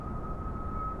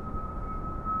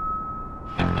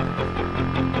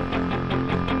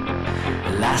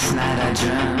Last night I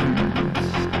dreamt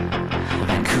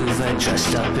Vancouver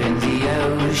dressed up in the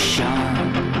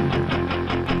ocean.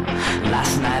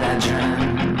 Last night I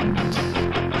dreamt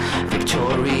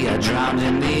Victoria drowned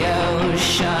in the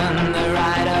ocean. The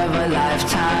ride of a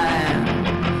lifetime,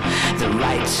 the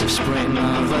rites of spring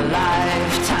of a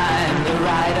lifetime, the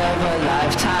ride of a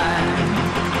lifetime,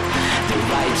 the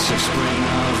rites of spring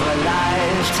of a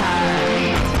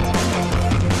lifetime.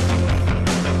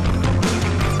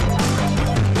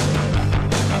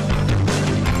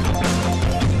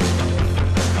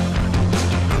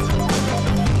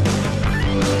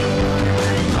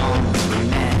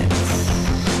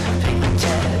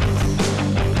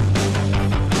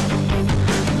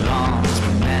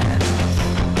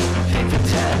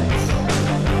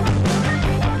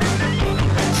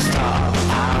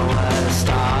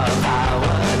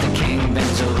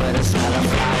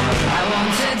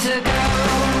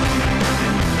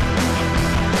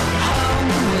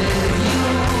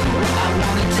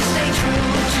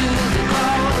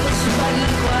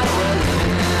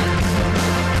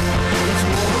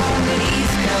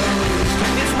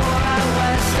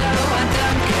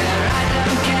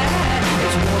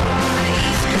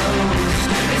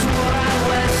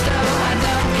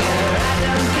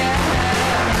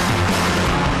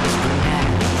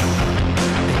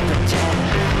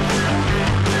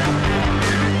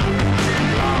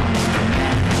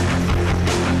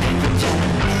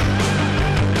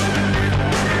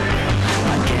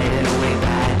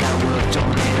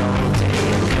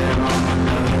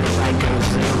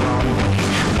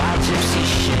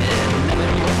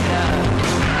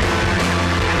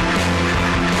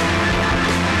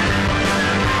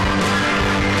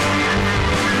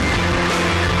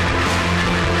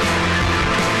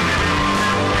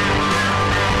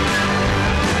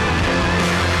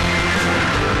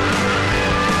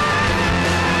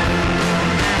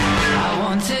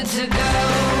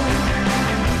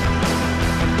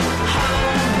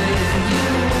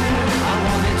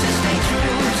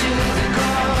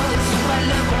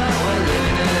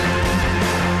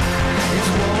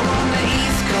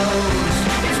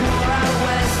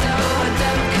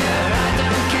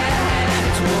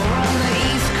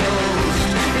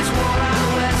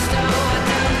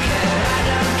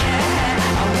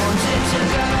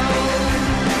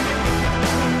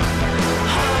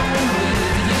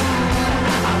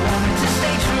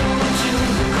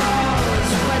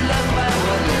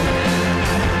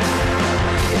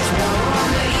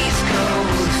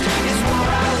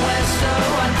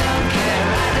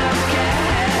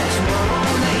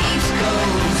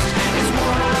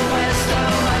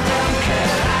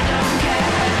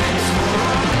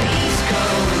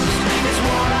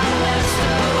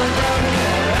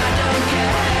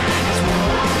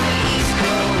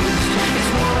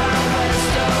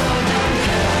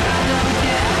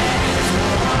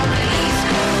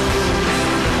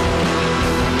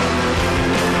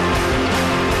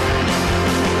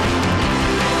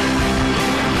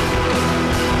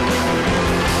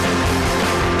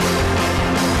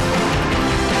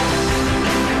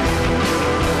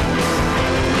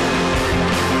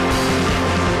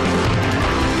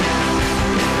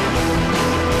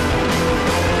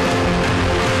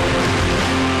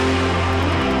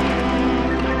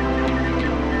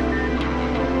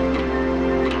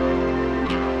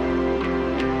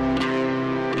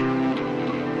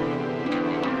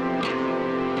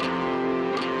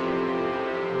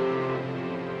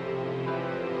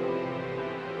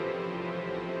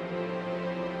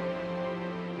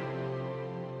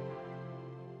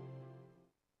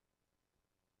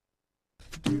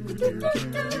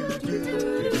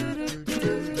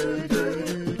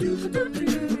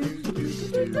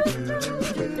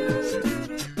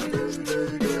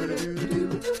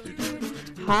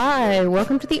 Hi,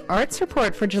 welcome to the Arts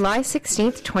Report for July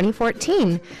 16th,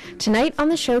 2014. Tonight on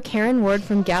the show, Karen Ward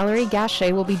from Gallery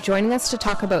Gachet will be joining us to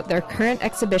talk about their current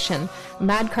exhibition,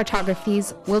 Mad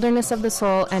Cartographies, Wilderness of the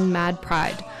Soul, and Mad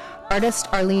Pride. Artist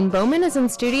Arlene Bowman is in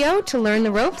studio to learn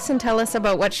the ropes and tell us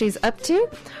about what she's up to.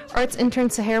 Arts intern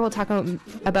Sahar will talk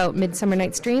about Midsummer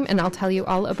Night's Dream, and I'll tell you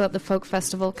all about the folk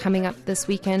festival coming up this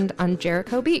weekend on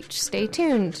Jericho Beach. Stay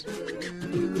tuned.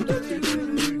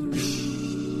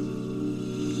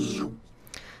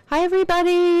 Hi,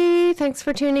 everybody. Thanks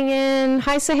for tuning in.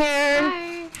 Hi, Sahar.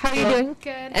 Hi. How are you doing? Good.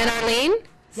 And Arlene?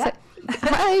 Yep.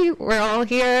 Hi. We're all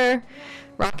here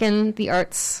rocking the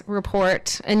Arts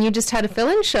Report. And you just had a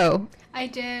fill-in show. I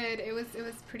did. It was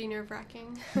pretty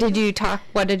nerve-wracking. What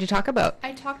did you talk about?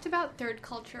 I talked about third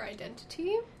culture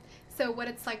identity. So what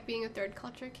it's like being a third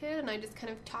culture kid. And I just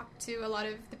kind of talked to a lot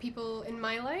of the people in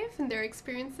my life and their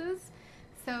experiences.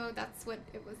 So So that's what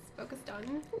it was focused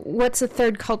on. What's a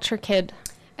third culture kid?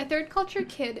 A third culture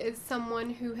kid is someone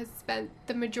who has spent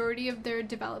the majority of their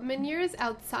development years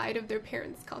outside of their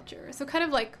parents' culture. So kind of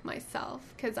like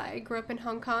myself, because I grew up in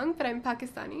Hong Kong, but I'm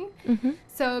Pakistani. Mm-hmm.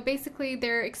 So basically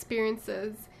their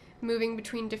experiences moving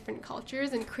between different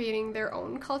cultures and creating their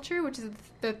own culture, which is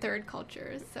the third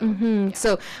culture. So, yeah.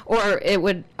 So, or it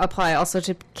would apply also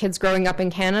to kids growing up in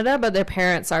Canada, but their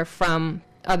parents are from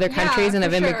other countries and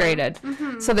have for sure. immigrated.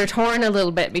 So they're torn a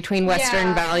little bit between Western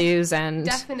Yeah. values and...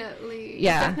 Definitely.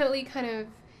 Yeah. Definitely kind of,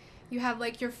 you have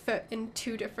like your foot in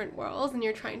two different worlds and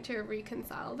you're trying to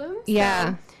reconcile them. So,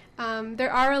 Yeah.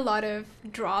 there are a lot of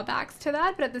drawbacks to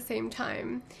that, but at the same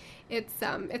time, it's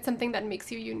something that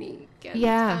makes you unique. And,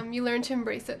 Yeah. you learn to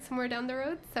embrace it somewhere down the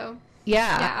road. So,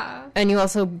 Yeah. yeah. And you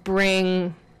also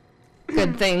bring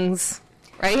good things,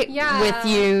 right? Yeah. With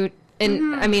you.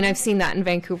 And I mean, I've seen that in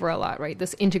Vancouver a lot, right?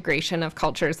 This integration of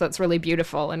cultures that's really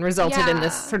beautiful and resulted in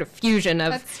this Yeah. sort of fusion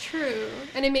of... That's true.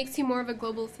 And it makes you more of a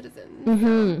global citizen,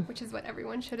 so, which is what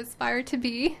everyone should aspire to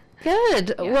be.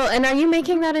 Good. Yeah. Well, and are you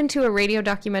making that into a radio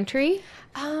documentary?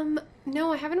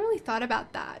 No, I haven't really thought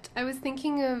about that. I was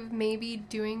thinking of maybe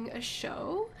doing a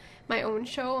show, my own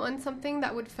show, on something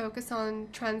that would focus on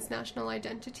transnational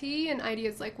identity and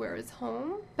ideas like where is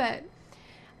home, but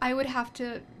I would have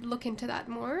to look into that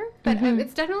more. But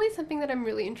it's definitely something that I'm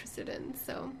really interested in,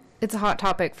 so... It's a hot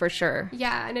topic for sure.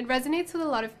 Yeah, and it resonates with a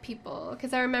lot of people,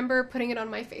 because I remember putting it on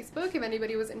my Facebook if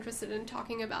anybody was interested in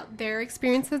talking about their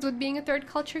experiences with being a third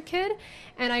culture kid,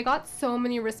 and I got so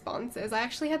many responses. I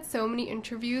actually had so many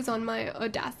interviews on my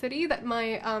Audacity that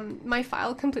my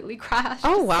file completely crashed.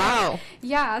 Oh, So, wow.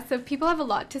 yeah, so people have a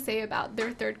lot to say about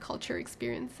their third culture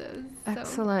experiences. So,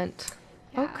 Excellent.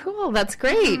 Oh, yeah. cool. That's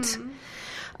great.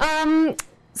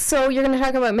 So you're going to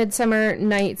talk about Midsummer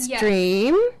Night's Yes.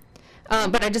 Dream.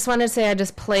 But I just wanted to say I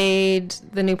just played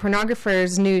the new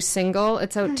Pornographer's new single.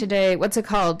 It's out today. What's it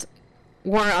called?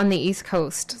 War on the East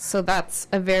Coast. So that's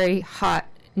a very hot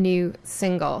new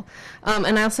single.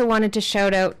 And I also wanted to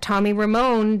shout out Tommy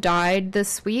Ramone died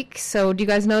this week. So do you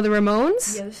guys know the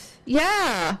Ramones? Yes.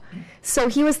 Yeah. So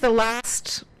he was the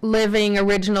last living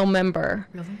original member.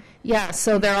 Really? Yeah,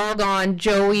 so they're all gone.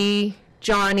 Joey,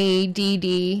 Johnny, Dee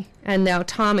Dee, and now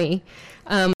Tommy.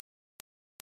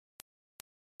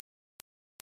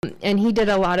 And he did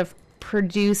a lot of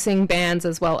producing bands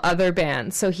as well, other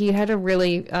bands. So he had a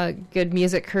really good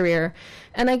music career.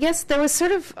 And I guess there was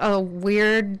sort of a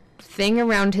weird thing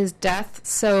around his death.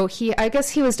 So I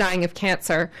guess he was dying of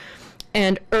cancer.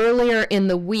 And earlier in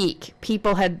the week,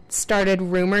 people had started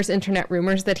internet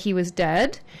rumors that he was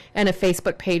dead. And a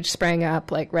Facebook page sprang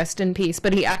up, like, rest in peace.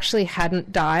 But he actually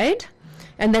hadn't died.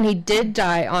 And then he did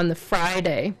die on the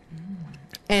Friday.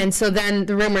 And so then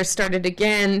the rumors started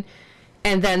again.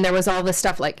 And then there was all this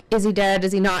stuff like, is he dead?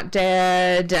 Is he not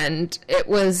dead? And it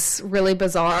was really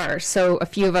bizarre. So a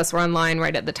few of us were online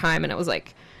right at the time, and it was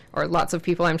like, or lots of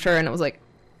people, I'm sure, and it was like,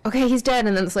 okay, he's dead.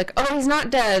 And then it's like, oh, he's not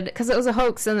dead, because it was a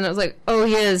hoax. And then it was like, oh,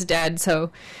 he is dead.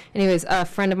 So anyways, a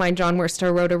friend of mine, John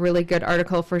Worster, wrote a really good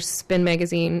article for Spin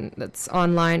Magazine that's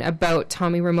online about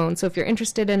Tommy Ramone. So if you're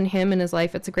interested in him and his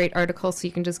life, it's a great article, so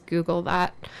you can just Google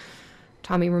that.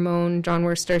 Tommy Ramone, John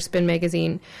Worster, Spin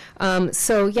Magazine.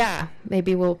 So yeah,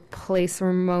 maybe we'll play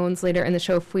some Ramones later in the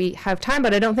show if we have time,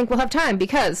 but I don't think we'll have time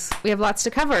because we have lots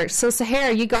to cover. So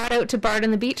Sahar, you got out to Bard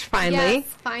on the Beach finally. Yes,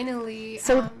 finally.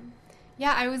 So-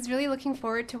 yeah, I was really looking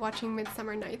forward to watching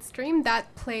Midsummer Night's Dream,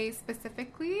 that play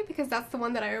specifically, because that's the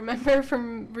one that I remember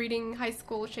from reading high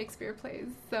school Shakespeare plays.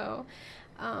 So,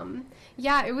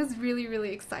 yeah, it was really,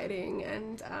 really exciting,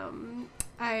 and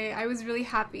I was really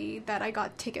happy that I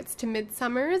got tickets to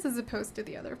Midsummer's as opposed to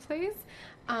the other plays,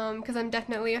 because I'm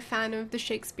definitely a fan of the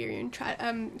Shakespearean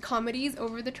comedies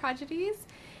over the tragedies.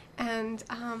 And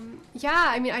yeah,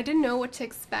 I mean, I didn't know what to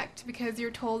expect because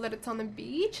you're told that it's on the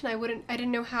beach, and I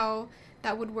didn't know how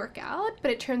that would work out.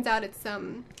 But it turns out it's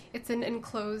an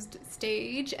enclosed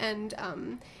stage, and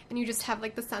you just have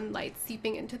like the sunlight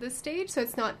seeping into the stage, so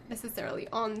it's not necessarily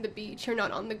on the beach. You're not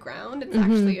on the ground. It's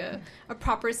actually a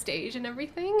proper stage and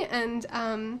everything.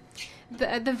 And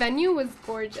the venue was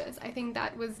gorgeous. I think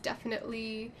that was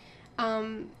definitely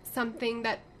something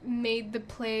that made the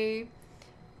play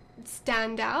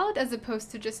stand out as opposed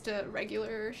to just a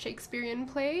regular Shakespearean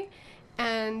play.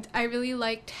 And I really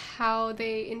liked how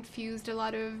they infused a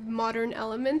lot of modern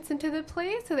elements into the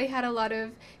play. So they had a lot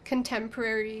of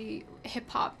contemporary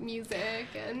hip-hop music.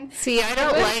 And See, I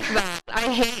don't like that.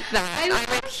 I hate that. I I'm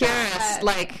a love purist.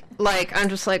 that. Like, I'm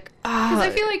just like, because ah.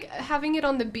 I feel like having it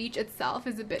on the beach itself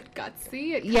is a bit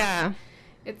gutsy. Yeah.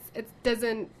 It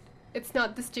doesn't it's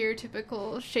not the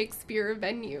stereotypical Shakespeare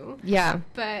venue. Yeah.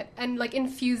 And like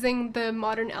infusing the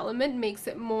modern element makes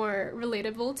it more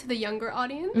relatable to the younger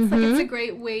audience. Like it's a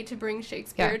great way to bring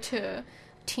Shakespeare to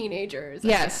teenagers. I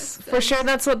Yes, guess. for sure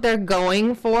that's what they're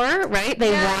going for, right?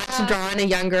 They Yeah. want to draw in a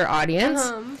younger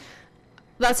audience.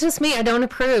 That's just me. I don't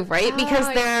approve, right? Oh, Because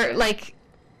I they're see. like,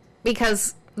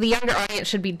 because the younger audience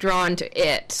should be drawn to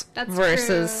it That's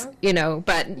versus, true. you know,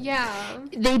 but Yeah.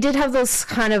 they did have those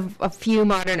kind of a few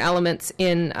modern elements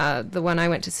in the one I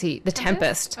went to see, The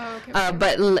Tempest. Oh, okay.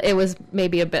 But it was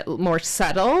maybe a bit more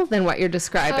subtle than what you're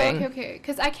describing. Okay.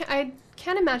 Because I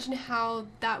can't imagine how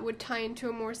that would tie into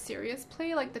a more serious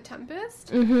play like The Tempest.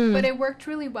 But it worked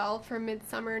really well for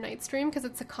Midsummer Night's Dream because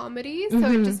it's a comedy, so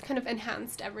it just kind of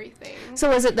enhanced everything. So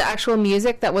was it the actual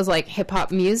music that was like hip hop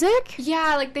music?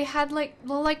 Yeah, like they had like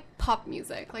pop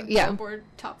music, like Yeah. Billboard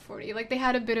Top 40. Like they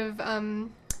had a bit of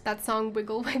that song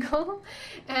Wiggle Wiggle,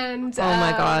 and Oh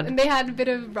my God. and they had a bit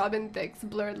of Robin Thicke's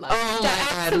Blurred Lines. Oh which my I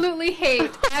God. absolutely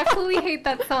hate. I absolutely hate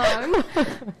that song.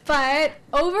 But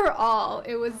overall,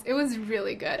 it was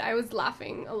really good. I was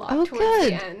laughing a lot Oh, towards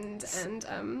good. the end,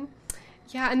 and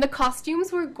yeah, and the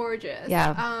costumes were gorgeous.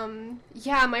 Yeah.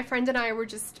 Yeah, my friend and I were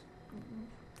just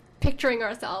picturing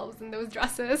ourselves in those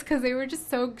dresses because they were just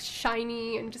so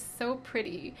shiny and just so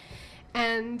pretty.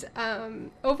 And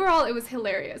overall, it was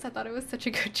hilarious. I thought it was such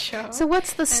a good show. So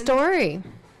what's the story?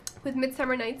 With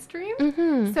Midsummer Night's Dream,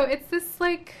 Mm-hmm. so it's this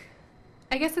like,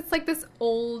 I guess it's like this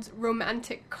old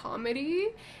romantic comedy,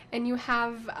 and you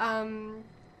have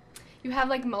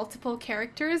like multiple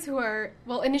characters who are,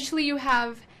 well, initially you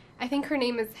have, I think her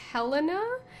name is Helena,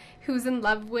 who's in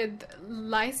love with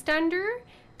Lysander,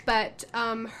 but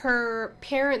her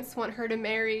parents want her to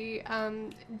marry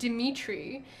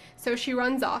Dimitri, so she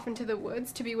runs off into the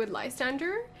woods to be with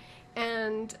Lysander,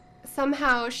 and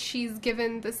somehow she's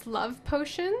given this love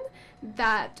potion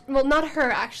that, well, not her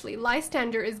actually,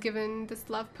 Lysander is given this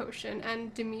love potion,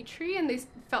 and Dimitri, and they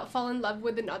fall in love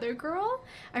with another girl.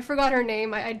 I forgot her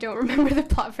name. I don't remember the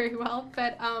plot very well,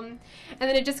 but and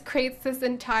then it just creates this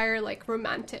entire like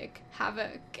romantic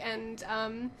havoc, and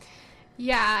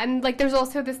yeah, and like there's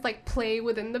also this like play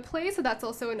within the play, so that's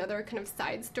also another kind of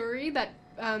side story that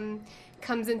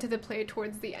comes into the play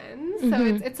towards the end. So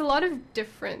it's a lot of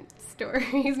different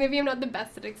stories. Maybe I'm not the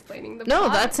best at explaining the plot. No,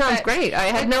 that sounds but great. I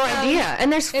had no idea.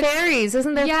 And there's fairies,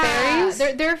 isn't there? yeah,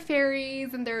 Fairies? there are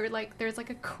fairies, and there's like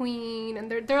a queen,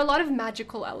 and there are a lot of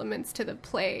magical elements to the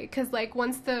play, because like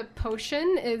once the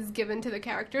potion is given to the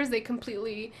characters, they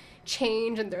completely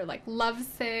change, and they're like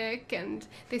lovesick, and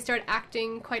they start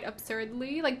acting quite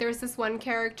absurdly. Like there's this one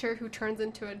character who turns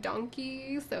into a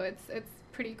donkey, so it's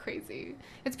pretty crazy.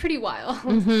 It's pretty wild.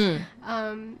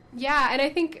 Yeah, and I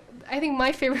think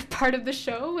my favorite part of the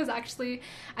show was actually,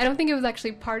 I don't think it was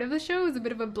actually part of the show, it was a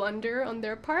bit of a blunder on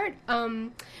their part.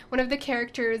 One of the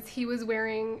characters, he was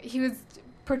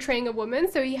portraying a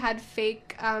woman, so he had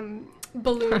fake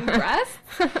balloon breasts,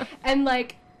 and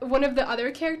like one of the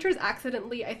other characters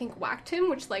accidentally, I think, whacked him,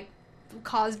 which like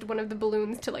caused one of the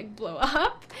balloons to like blow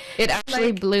up. It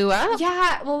actually like, blew up?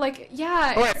 Yeah, well, like,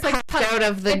 yeah. Or it popped out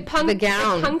of the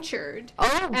gown. It punctured.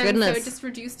 Oh, and goodness. so it just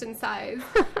reduced in size.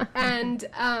 And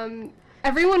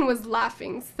everyone was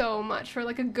laughing so much for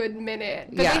like a good minute.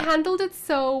 But Yeah. they handled it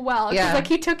so well. Because Yeah. like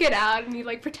he took it out and he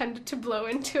like pretended to blow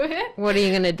into it. What are you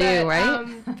going to do, But,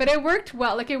 right? But it worked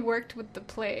well. Like it worked with the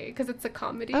play because it's a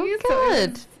comedy. Oh, So it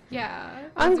good. was, yeah,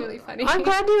 it was really funny. I'm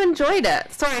glad you enjoyed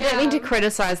it. Sorry, I didn't mean to Yeah.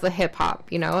 criticize the hip hop.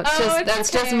 You know, it's Oh, just it's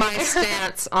that's just okay. my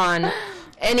stance on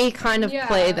any kind of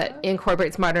play Yeah. that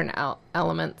incorporates modern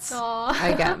elements. Aw.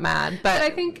 I get mad, But I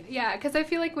think, yeah, because I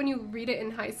feel like when you read it in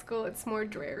high school, it's more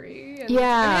dreary. And,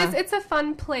 Yeah. I mean, it's a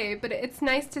fun play, but it's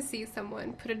nice to see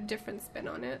someone put a different spin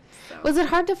on it. So. was it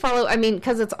hard to follow? I mean,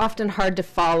 because it's often hard to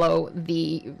follow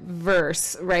the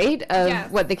verse, right, of Yes.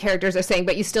 what the characters are saying,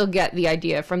 but you still get the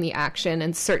idea from the action,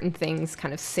 and certain things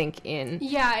kind of sink in.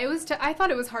 Yeah, it was. I thought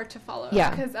it was hard to follow.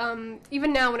 Yeah. Because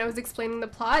even now, when I was explaining the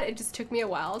plot, it just took me a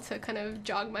while to kind of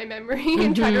jog my memory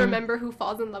and try to remember who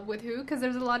falls in love with who. Because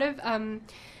there's a lot of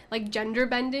like gender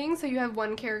bending. So you have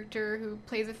one character who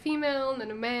plays a female and then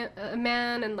a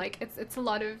man, and like it's a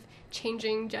lot of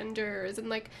changing genders,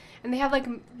 and they have like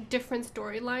different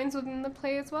storylines within the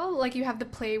play as well. Like you have the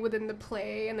play within the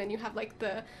play, and then you have like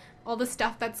all the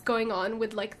stuff that's going on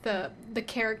with like the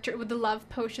character with the love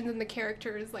potions and the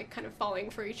characters like kind of falling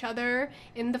for each other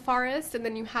in the forest, and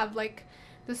then you have like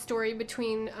the story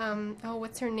between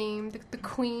what's her name, the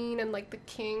queen and like the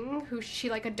king, who she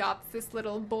like adopts this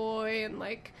little boy, and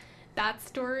like that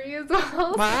story as well. So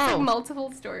it's Wow. like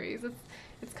multiple stories.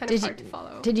 It's kind of hard to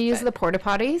follow. Did you use but- the porta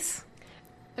potties?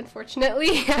 unfortunately.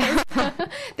 Yes.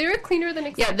 They were cleaner than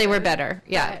expected. Yeah, they were better.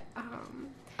 Yeah. But,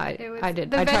 I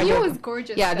did. The venue was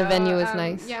gorgeous. Yeah, the though. venue was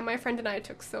nice. Yeah, my friend and I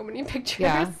took so many pictures.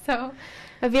 Yeah. So.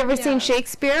 Have you ever seen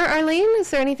Shakespeare, Arlene?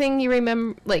 Is there anything you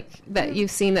remember, that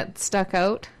you've seen that stuck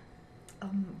out?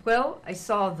 Well, I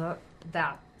saw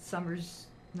that Summer's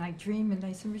Night Dream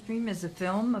and Summer's Dream as a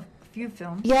film, a few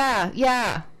films.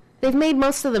 Yeah. They've made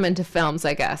most of them into films,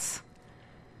 I guess.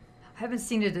 I haven't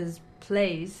seen it as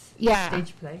plays. Yeah.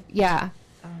 Stage play. Yeah.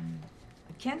 I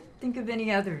can't think of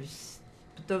any others,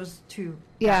 but those two.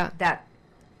 Yeah. That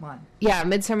one. Yeah,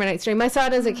 Midsummer Night's Dream. I saw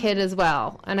it as a kid as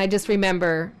well, and I just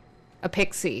remember a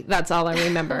pixie. That's all I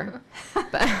remember.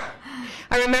 But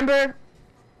I remember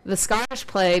the Scottish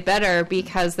play better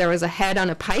because there was a head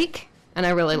on a pike, and I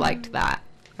really liked that.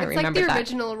 I remember like the that.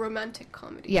 original romantic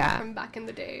comedy from back in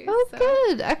the day. Oh,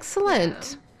 good.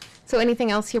 Excellent. Yeah. So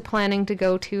anything else you're planning to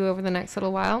go to over the next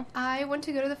little while? I want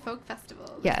to go to the folk festival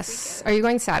this Yes. weekend. Are you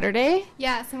going Saturday?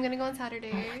 Yes, I'm going to go on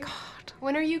Saturday. Oh, my God.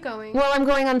 When are you going? Well, I'm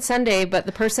going on Sunday, but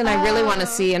the person I really want to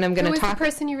see, and I'm going to talk... Who is the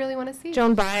person you really want to see?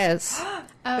 Joan Baez.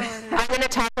 I'm going to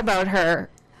talk about her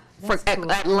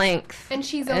at length. And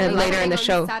she's only later in the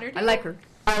show. Saturday? I like her.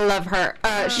 I love her.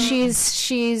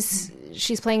 She's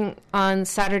playing on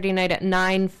Saturday night at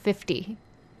 9:50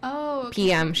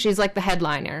 p.m. She's like the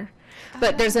headliner.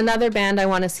 But there's another band I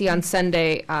want to see on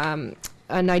Sunday,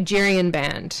 a Nigerian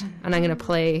band, and I'm going to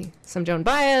play some Joan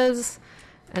Baez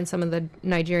and some of the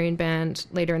Nigerian band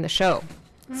later in the show.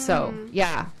 So,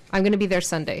 yeah, I'm going to be there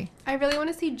Sunday. I really want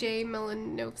to see Jay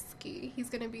Malinovsky. He's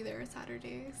going to be there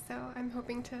Saturday, so I'm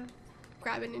hoping to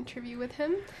grab an interview with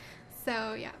him.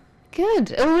 So, yeah.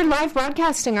 Good. Oh, we're live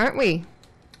broadcasting, aren't we?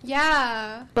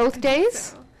 Yeah. Both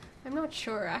days? So. I'm not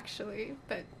sure, actually,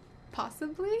 but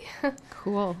possibly.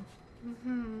 Cool.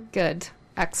 Good.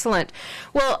 Excellent.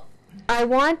 Well, I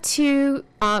want to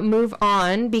move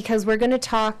on because we're going to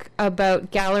talk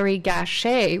about Gallery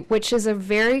Gachet, which is a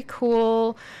very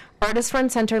cool artist-run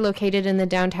center located in the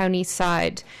downtown east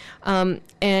side. And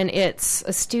it's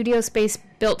a studio space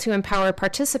built to empower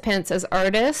participants as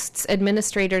artists,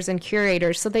 administrators, and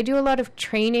curators. So they do a lot of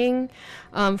training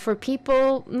for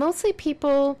people, mostly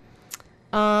people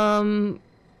that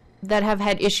have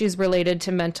had issues related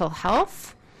to mental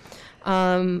health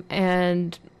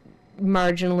and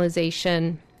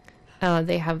marginalization.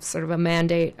 They have sort of a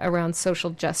mandate around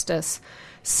social justice.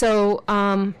 So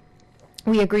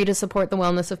we agree to support the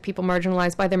wellness of people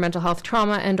marginalized by their mental health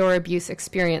trauma and or abuse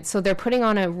experience. So they're putting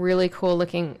on a really cool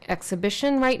looking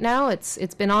exhibition right now.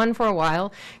 It's been on for a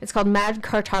while. It's called Mad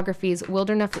Cartographies,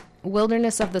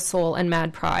 Wilderness of the Soul and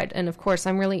Mad Pride. And of course,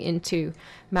 I'm really into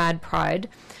Mad Pride.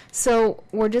 So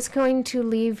we're just going to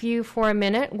leave you for a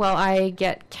minute while I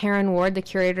get Karen Ward, the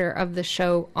curator of the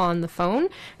show, on the phone,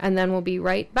 and then we'll be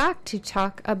right back to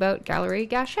talk about Gallery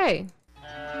Gachet.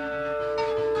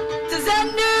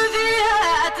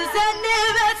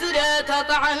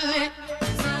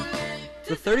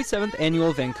 The 37th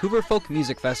Annual Vancouver Folk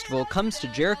Music Festival comes to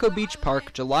Jericho Beach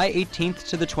Park July 18th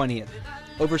to the 20th.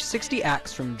 Over 60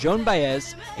 acts from Joan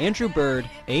Baez, Andrew Bird,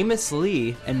 Amos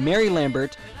Lee, and Mary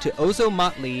Lambert to Ozo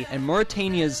Motley and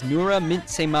Mauritania's Noura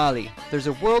Mintse Mali. There's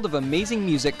a world of amazing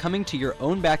music coming to your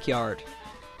own backyard.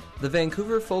 The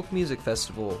Vancouver Folk Music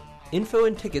Festival. Info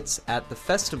and tickets at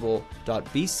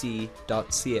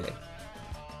thefestival.bc.ca.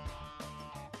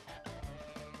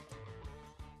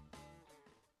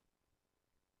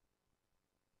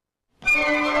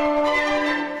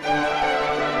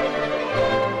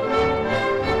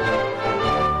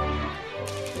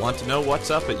 Want to know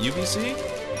what's up at UBC?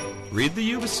 Read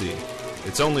the UBC.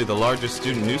 It's only the largest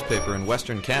student newspaper in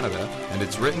Western Canada, and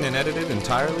it's written and edited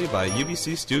entirely by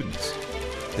UBC students.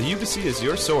 The UBC is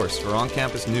your source for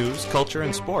on-campus news, culture,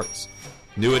 and sports.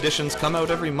 New editions come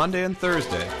out every Monday and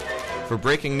Thursday. For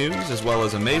breaking news as well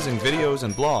as amazing videos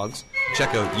and blogs,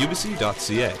 check out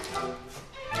ubc.ca.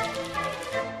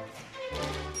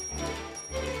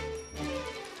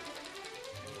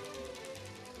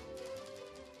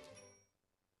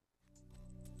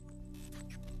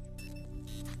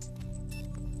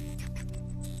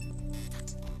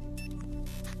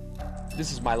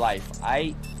 This is my life.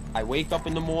 I wake up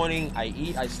in the morning, I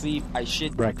eat, I sleep, I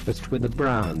shit. Breakfast with the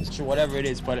Browns. Whatever it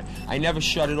is, but I never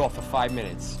shut it off for 5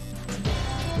 minutes.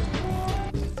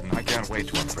 I can't wait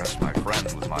to impress my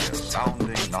friends with my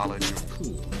astounding knowledge of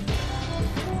cool.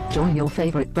 Join your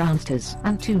favorite Brownsters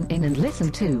and tune in and listen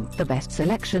to the best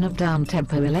selection of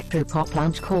down-tempo electro-pop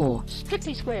lounge core.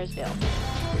 Strictly Squaresville.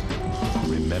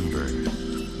 Remember,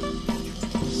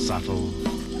 subtle,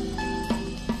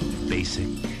 basic,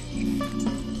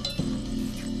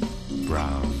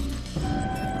 brown.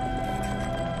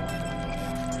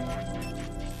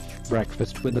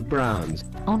 Breakfast with the Browns.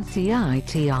 On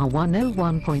CITR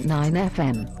 101.9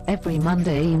 FM, every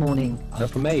Monday morning.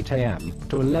 From 8 a.m.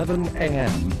 to 11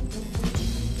 a.m.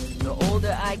 The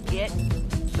older I get,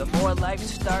 the more life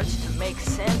starts to make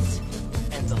sense,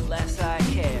 and the less I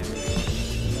care.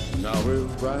 Now we're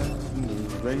riding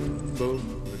the rainbow,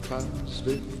 the clouds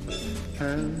dip,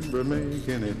 and we're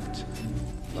making it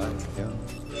like young.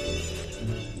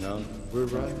 Now we're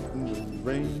riding the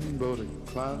rainbow to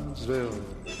Cloudsville,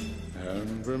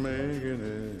 and we're making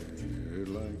it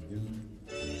like young.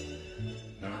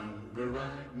 Now we're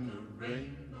riding the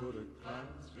rainbow to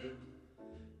Cloudsville.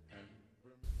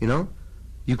 You know,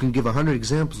 you can give 100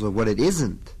 examples of what it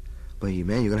isn't, but you're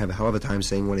going to have a hell of a time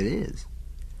saying what it is.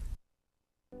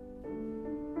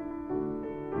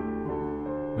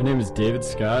 My name is David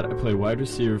Scott. I play wide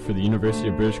receiver for the University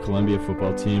of British Columbia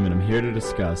football team, and I'm here to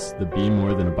discuss the Be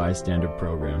More Than a Bystander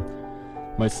program.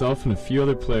 Myself and a few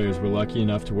other players were lucky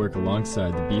enough to work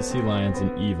alongside the BC Lions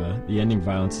and EVA, the Ending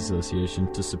Violence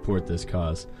Association, to support this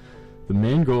cause. The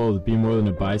main goal of the Be More Than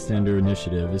a Bystander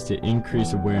initiative is to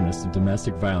increase awareness of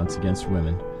domestic violence against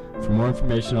women. For more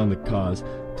information on the cause,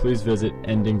 please visit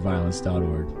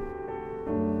endingviolence.org.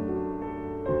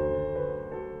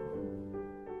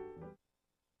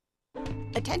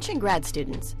 Attention grad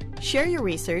students. Share your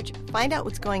research, find out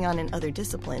what's going on in other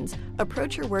disciplines,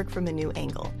 approach your work from a new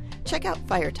angle. Check out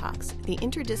Fire Talks, the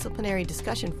interdisciplinary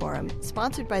discussion forum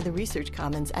sponsored by the Research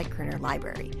Commons at Kerner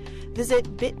Library.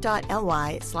 Visit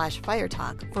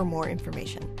bit.ly/firetalk for more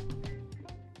information.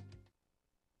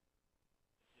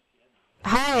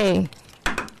 Hi.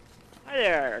 Hi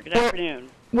there. Good afternoon.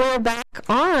 We're back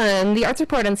on the Arts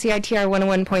Report on CITR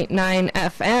 101.9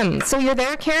 FM. So you're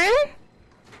there, Karen?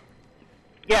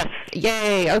 Yes.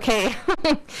 Yay, okay.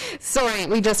 Sorry,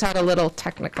 we just had a little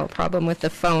technical problem with the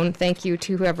phone. Thank you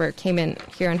to whoever came in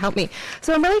here and helped me.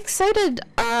 So I'm really excited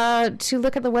to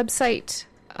look at the website,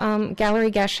 Gallery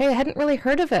Gachet. I hadn't really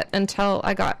heard of it until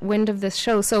I got wind of this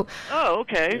show. So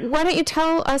okay. Why don't you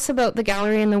tell us about the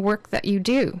gallery and the work that you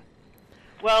do?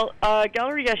 Well,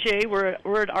 Gallery Gachet,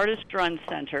 we're an artist-run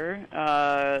center.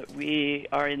 We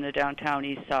are in the downtown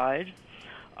east side.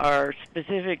 Our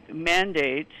specific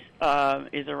mandate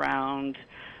is around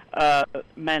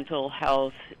mental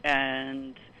health,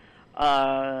 and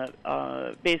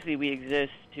basically we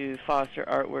exist to foster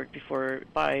artwork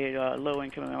by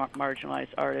low-income and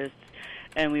marginalized artists,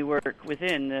 and we work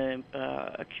within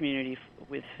a community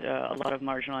with a lot of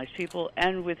marginalized people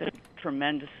and with a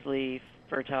tremendously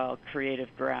fertile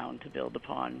creative ground to build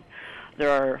upon.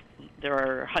 There's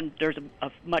a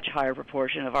much higher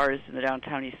proportion of artists in the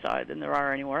downtown east side than there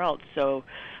are anywhere else. So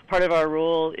part of our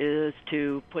role is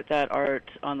to put that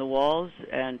art on the walls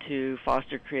and to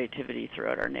foster creativity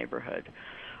throughout our neighborhood.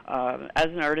 As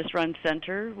an artist-run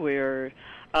center, we're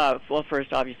well,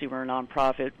 first, obviously, we're a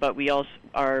nonprofit, but we also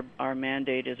our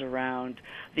mandate is around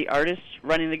the artists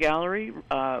running the gallery.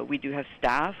 We do have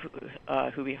staff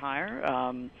who we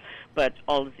hire, but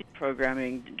all of the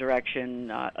programming,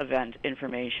 direction, event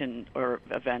information, or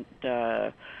event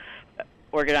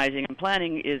organizing and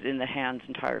planning is in the hands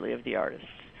entirely of the artists.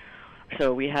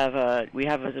 So we have as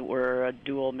it were, a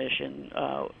dual mission: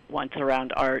 once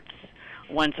around arts,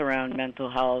 once around mental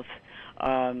health,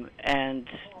 and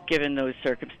given those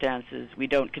circumstances, we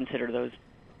don't consider those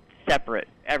separate.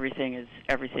 Everything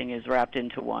is wrapped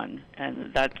into one,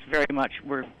 and that's very much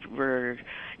we're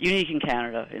unique in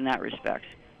Canada in that respect.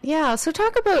 Yeah. So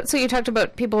you talked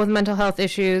about people with mental health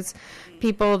issues,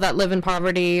 people that live in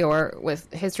poverty or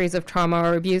with histories of trauma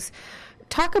or abuse.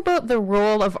 Talk about the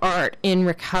role of art in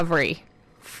recovery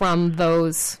from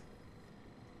those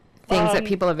things that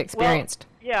people have experienced.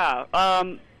 Well,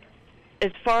 yeah.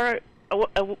 As far, I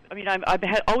mean, I'm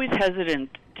always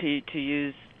hesitant to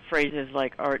use phrases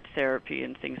like art therapy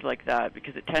and things like that,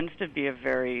 because it tends to be a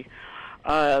very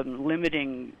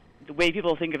limiting. The way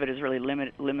people think of it is really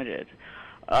limited.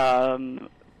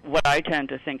 What I tend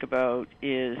to think about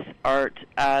is art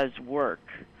as work,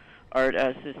 art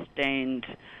as sustained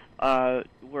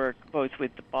work, both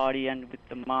with the body and with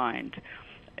the mind.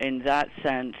 In that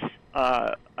sense,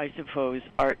 I suppose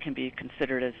art can be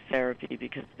considered as therapy,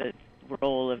 because the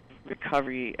role of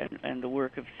recovery and the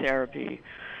work of therapy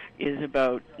is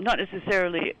about, not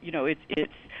necessarily, it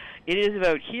is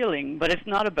about healing, but it's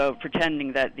not about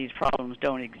pretending that these problems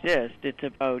don't exist. It's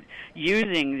about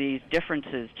using these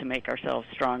differences to make ourselves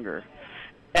stronger,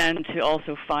 and to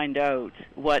also find out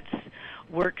what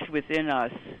works within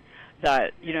us,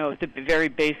 that, the very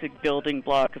basic building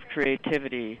block of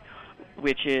creativity,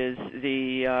 which is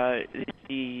the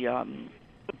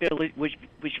ability, which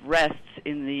rests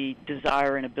in the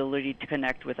desire and ability to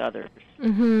connect with others.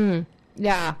 Mm-hmm.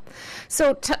 Yeah.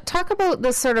 So talk about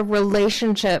this sort of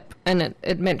relationship, and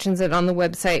it mentions it on the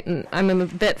website, and I'm a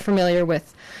bit familiar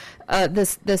with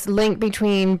this link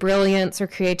between brilliance or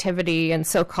creativity and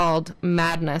so-called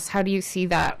madness. How do you see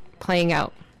that playing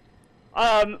out?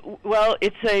 Well,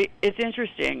 it's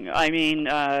interesting. I mean,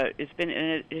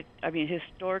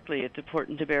 historically, it's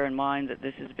important to bear in mind that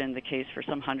this has been the case for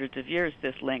some hundreds of years.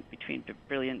 This link between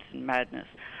brilliance and madness.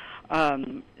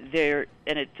 In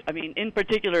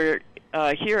particular,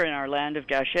 here in our land of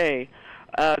Gachet,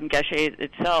 Gachet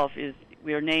itself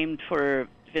we are named for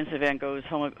Vincent van Gogh's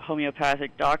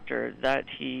homeopathic doctor that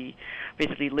he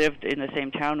basically lived in the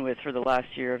same town with for the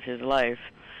last year of his life.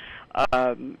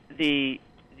 The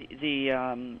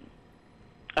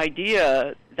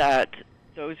idea that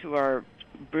those who are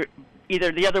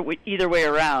either way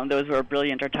around, those who are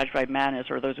brilliant are touched by madness,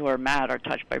 or those who are mad are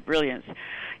touched by brilliance.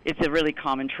 It's a really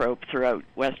common trope throughout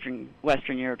Western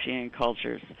European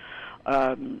cultures.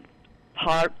 Part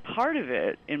of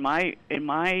it, in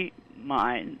my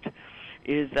mind,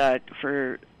 is that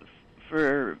for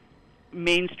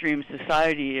mainstream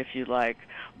society, if you like,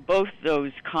 both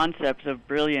those concepts of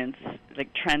brilliance,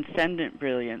 like transcendent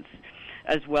brilliance,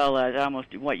 as well as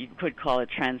almost what you could call a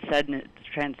transcendent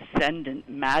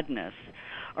madness,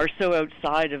 are so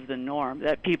outside of the norm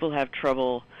that people have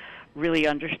trouble really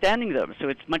understanding them. So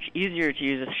it's much easier to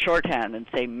use a shorthand and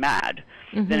say mad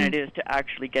than it is to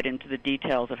actually get into the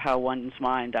details of how one's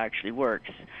mind actually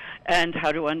works and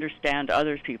how to understand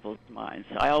other people's minds.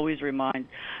 I always remind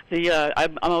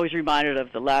I'm always reminded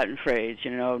of the Latin phrase,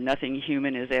 nothing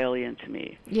human is alien to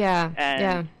me. Yeah.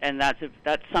 And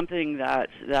that's something that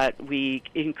we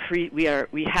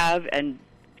have and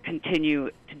continue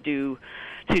to do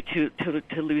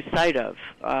to lose sight of.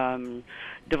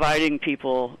 Dividing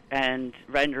people and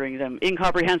rendering them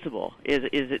incomprehensible is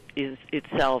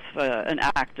itself an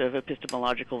act of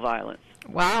epistemological violence.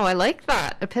 Wow, I like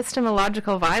that.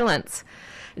 Epistemological violence.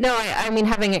 No, I mean,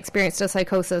 having experienced a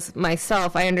psychosis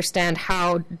myself, I understand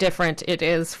how different it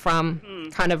is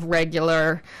from kind of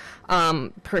regular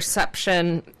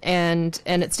perception, and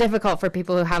it's difficult for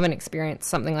people who haven't experienced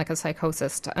something like a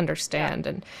psychosis to understand.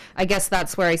 And I guess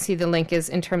that's where I see the link is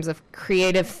in terms of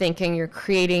creative thinking. You're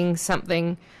creating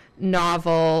something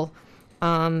novel.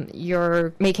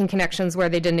 You're making connections where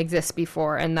they didn't exist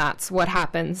before, and that's what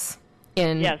happens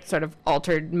in sort of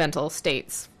altered mental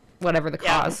states, whatever the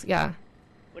cause. Yeah.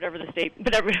 Whatever the state,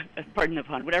 pardon the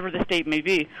pun, whatever the state may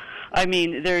be. I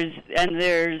mean, there's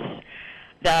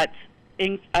that.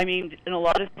 In a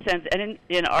lot of sense, and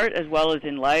in art as well as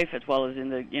in life, as well as in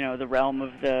the realm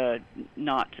of the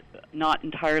not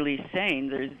entirely sane,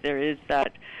 there is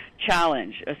that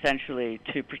challenge essentially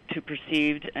to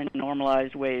perceived and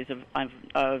normalized ways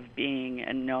of being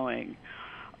and knowing.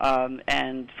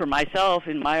 And for myself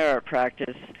in my art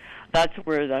practice, that's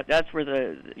where the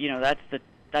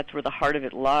heart of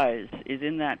it lies, is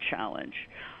in that challenge.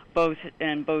 Both,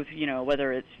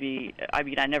 whether it's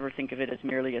I never think of it as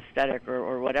merely aesthetic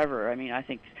or whatever. I mean, I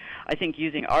think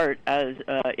using art as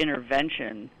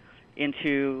intervention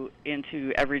into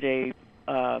everyday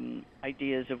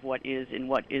ideas of what is and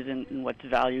what isn't, and what's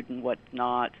valued and what's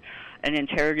not, and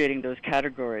interrogating those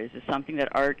categories is something that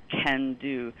art can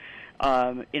do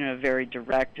in a very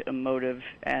direct, emotive,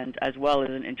 and as well as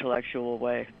an intellectual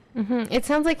way. It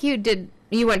sounds like you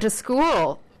went to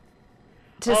school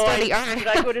to study art. Did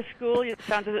I go to school? Does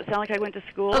it sound like I went to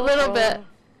school? A little bit.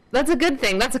 That's a good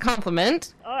thing. That's a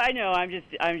compliment. Oh, I know. I'm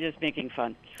just making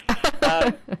fun.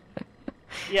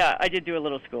 Yeah, I did do a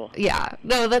little school. Yeah,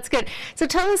 no, that's good. So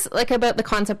tell us about the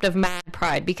concept of mad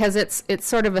pride, because it's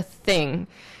sort of a thing.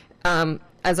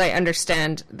 As I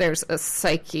understand, there's a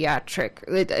psychiatric,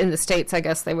 in the States, I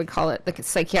guess they would call it the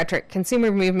psychiatric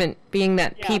consumer movement, being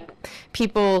that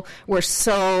people were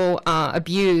so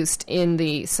abused in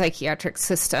the psychiatric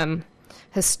system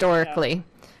historically.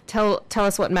 Yeah. Tell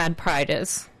us what mad pride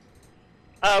is.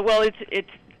 Well, it's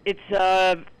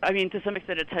to some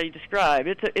extent, it's how you describe.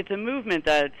 It's a movement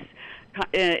that,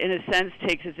 in a sense,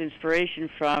 takes its inspiration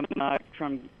from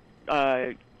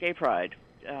gay pride.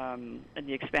 And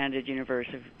the expanded universe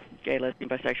of gay, lesbian,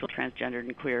 bisexual, transgendered,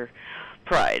 and queer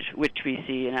pride, which we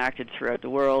see enacted throughout the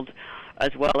world,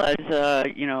 as well as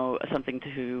something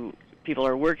people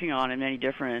are working on in many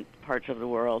different parts of the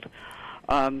world.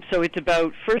 So it's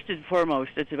about, first and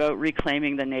foremost, it's about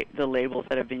reclaiming the labels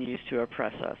that have been used to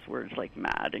oppress us, words like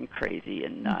mad and crazy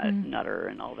and nutter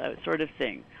and all that sort of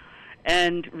thing.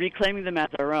 And reclaiming them as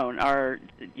our own, our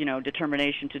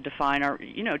determination to define our,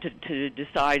 to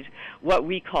decide what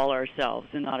we call ourselves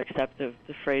and not accept the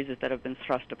phrases that have been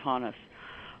thrust upon us.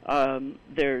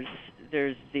 There's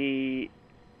the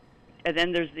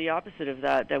then there's the opposite of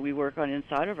that we work on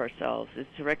inside of ourselves, is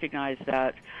to recognize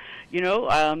that,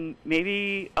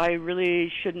 maybe I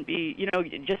really shouldn't be,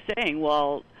 just saying,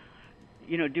 well,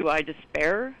 do I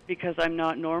despair because I'm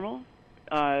not normal?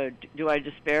 Do I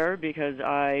despair because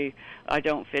I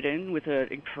don't fit in with an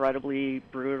incredibly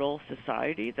brutal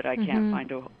society, that I can't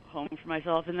find a home for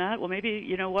myself in that? Well, maybe,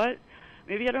 you know what?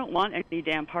 Maybe I don't want any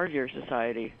damn part of your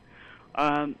society.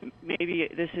 Maybe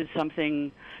this is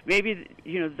something, maybe,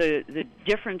 the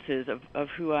differences of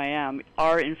who I am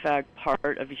are in fact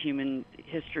part of human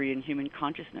history and human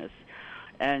consciousness,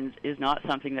 and is not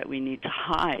something that we need to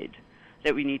hide,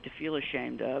 that we need to feel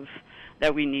ashamed of,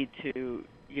 that we need to,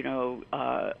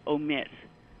 omit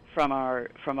from our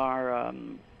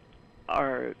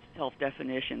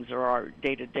self-definitions or our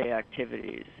day-to-day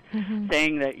activities.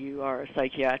 Saying that you are a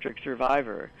psychiatric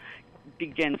survivor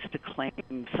begins to claim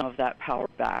some of that power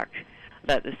back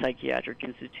that the psychiatric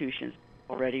institutions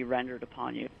already rendered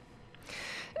upon you.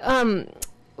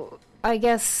 I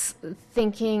guess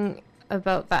thinking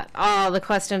about that, the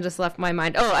question just left my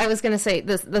mind. I was going to say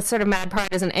the sort of Mad Pride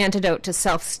is an antidote to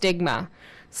self-stigma.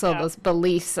 So those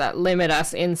beliefs that limit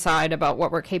us inside about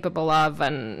what we're capable of,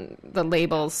 and the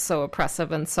labels so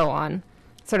oppressive and so on,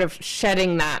 sort of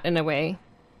shedding that in a way.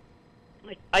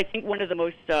 I think one of the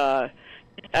most, add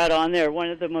on there, one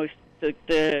of the most,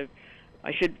 I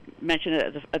should mention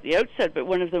it at the outset, but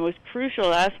one of the most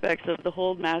crucial aspects of the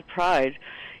whole Mad Pride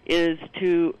is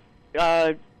to,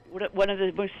 one of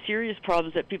the most serious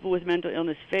problems that people with mental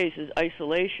illness face is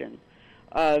isolation.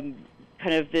 And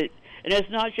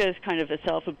it's not just kind of a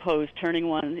self-imposed turning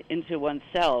one into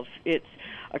oneself. It's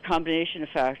a combination of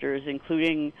factors,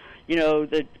 including,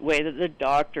 the way that the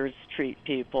doctors treat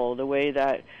people, the way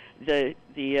that the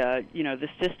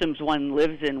systems one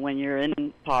lives in when you're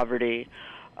in poverty,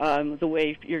 the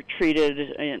way you're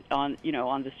treated on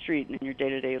the street and in your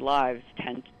day-to-day lives.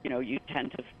 You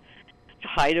tend to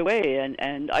hide away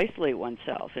and isolate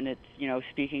oneself. And it's,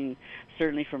 speaking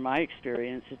certainly from my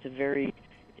experience, it's a very,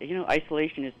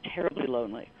 isolation is terribly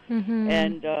lonely.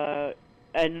 And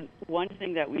one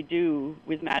thing that we do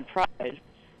with Mad Pride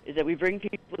is that we bring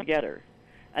people together.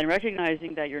 And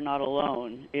recognizing that you're not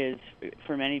alone is,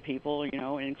 for many people,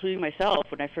 and including myself,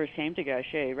 when I first came to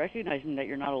Gachet, recognizing that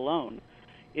you're not alone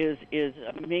is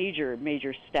a major,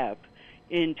 major step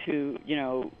into,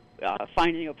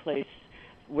 finding a place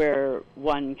where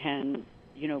one can,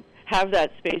 have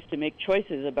that space to make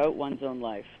choices about one's own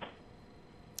life.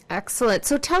 Excellent.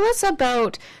 So tell us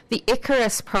about the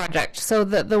Icarus Project. So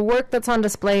the work that's on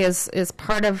display is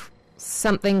part of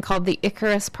something called the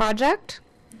Icarus Project?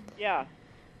 Yeah.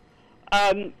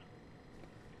 The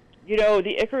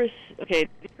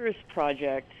Icarus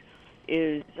Project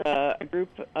is a group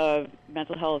of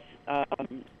mental health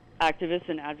activists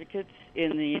and advocates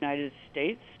in the United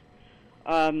States.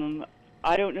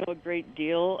 I don't know a great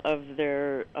deal of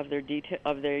the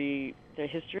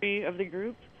history of the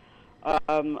group.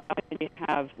 I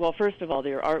have, well, first of all,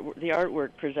 the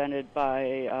artwork presented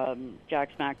by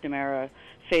Jax McNamara,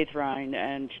 Faith Rhine,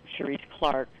 and Cherise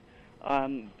Clark,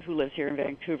 who lives here in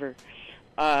Vancouver,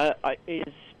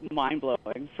 is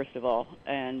mind-blowing, first of all,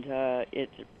 and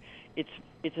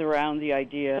it's around the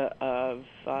idea of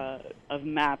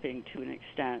mapping to an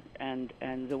extent, and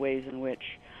the ways in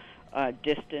which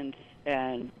distance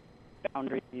and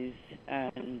boundaries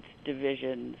and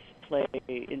divisions play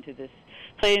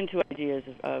into ideas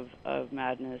of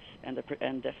madness and the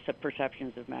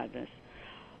perceptions of madness.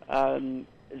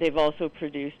 They've also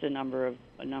produced a number of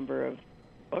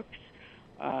books,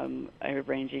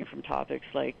 ranging from topics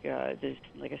like a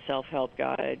self-help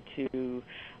guide to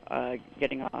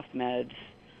getting off meds.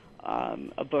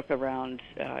 A book around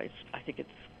I think it's,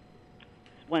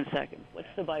 one second. What's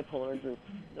the bipolar group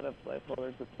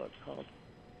book called?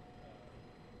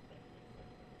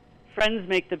 Friends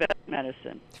Make the Best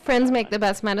Medicine. Friends Make the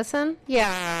Best Medicine?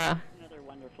 Yeah. Another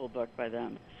wonderful book by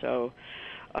them. So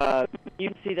you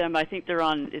can see them. I think they're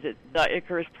on, is it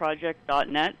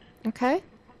theicarusproject.net? Okay.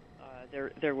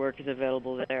 Their work is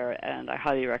available there, and I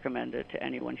highly recommend it to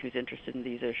anyone who's interested in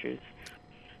these issues,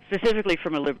 specifically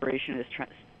from a liberationist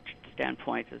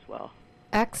standpoint as well.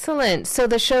 Excellent. So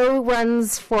the show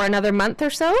runs for another month or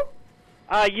so?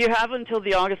 You have until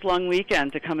the August long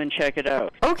weekend to come and check it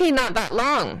out. Okay, not that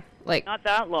long. Not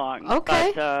that long.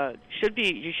 Okay. But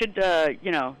you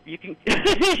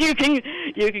can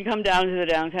you can come down to the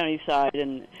downtown east side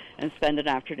and spend an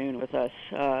afternoon with us.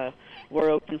 We're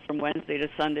open from Wednesday to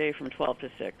Sunday from 12 to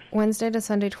 6. Wednesday to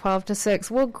Sunday, 12 to 6.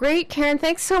 Well, great, Karen.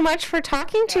 Thanks so much for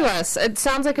talking to us. It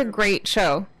sounds like a great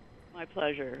show. My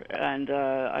pleasure. And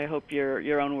I hope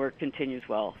your own work continues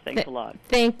well. Thanks a lot.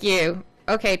 Thank you.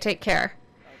 Okay, take care.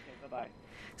 Okay, bye-bye.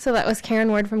 So that was Karen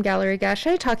Ward from Gallery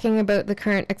Gachet talking about the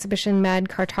current exhibition Mad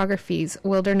Cartographies,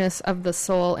 Wilderness of the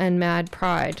Soul and Mad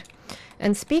Pride.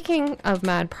 And speaking of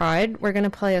Mad Pride, we're going to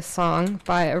play a song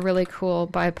by a really cool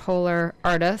bipolar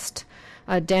artist,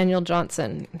 Daniel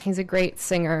Johnson. He's a great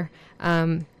singer,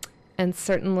 and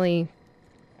certainly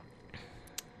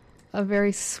a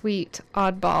very sweet,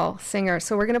 oddball singer.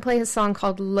 So we're going to play his song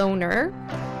called Loner,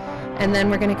 and then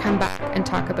we're going to come back and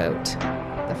talk about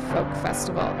the Folk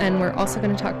Festival. And we're also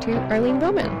going to talk to Arlene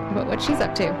Bowman about what she's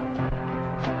up to.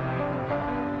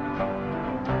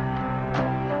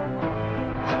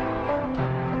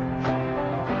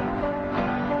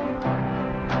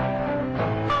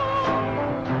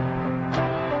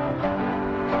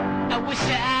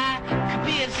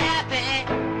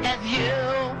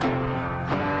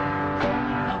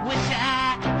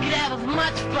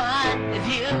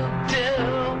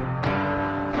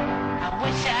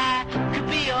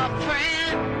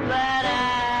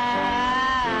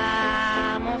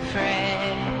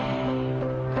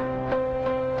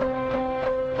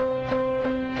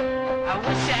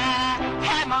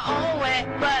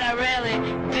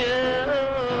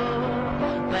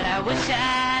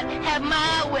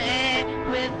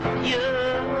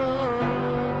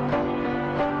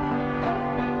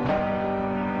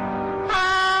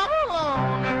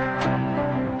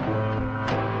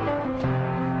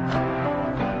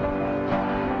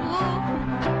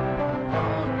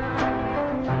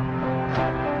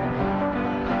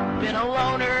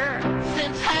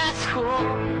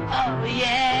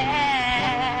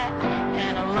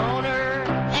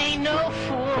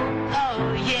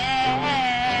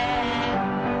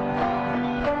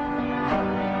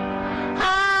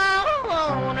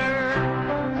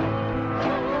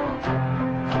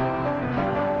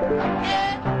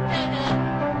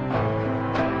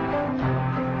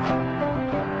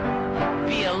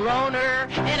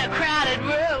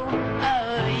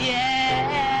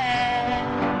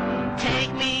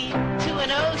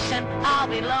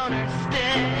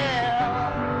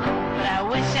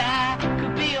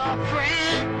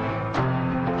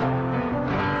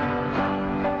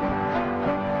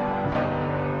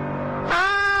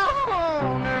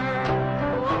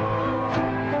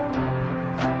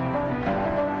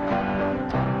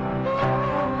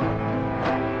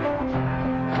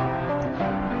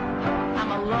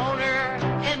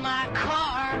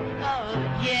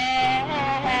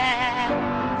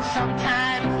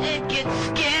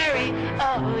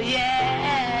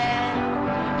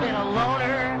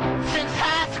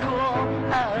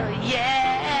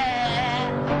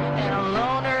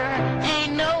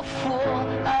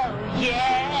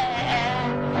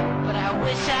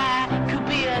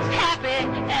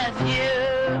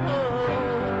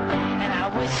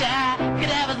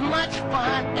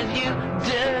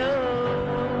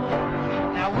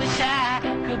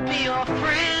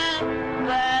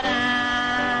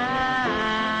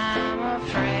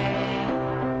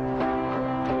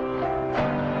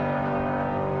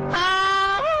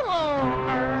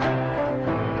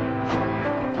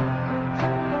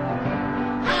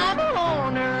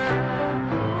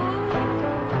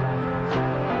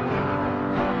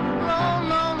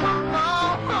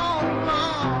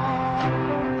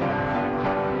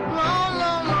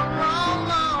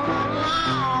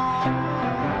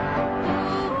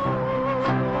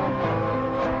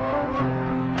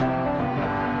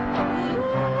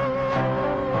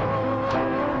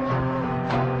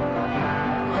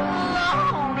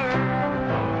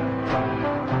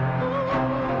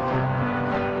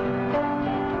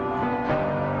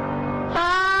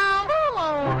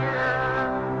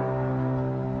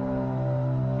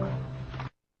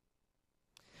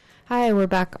 Hi, we're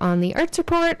back on the Arts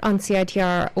Report on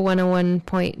CITR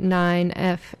 101.9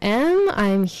 FM.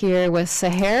 I'm here with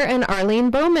Seher and Arlene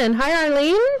Bowman. Hi,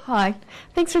 Arlene. Hi.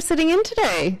 Thanks for sitting in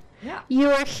today. Yeah. You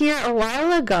were here a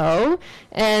while ago,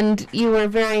 and you were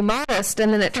very modest,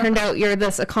 and then it turned out you're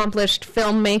this accomplished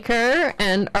filmmaker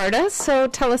and artist. So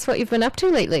tell us what you've been up to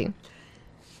lately.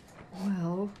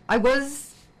 Well,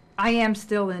 I am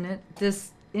still in it.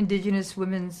 This Indigenous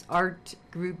Women's Art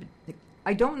Group.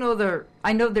 I know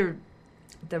the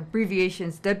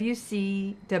abbreviations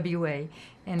WCWA,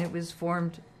 and it was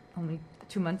formed only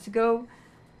 2 months ago.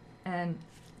 And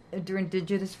they're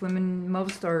Indigenous women.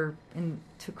 Most are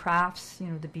into crafts,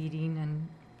 the beading and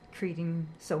creating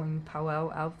sewing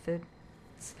powwow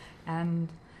outfits and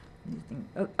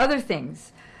other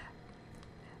things.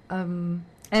 And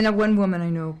one woman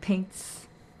I know paints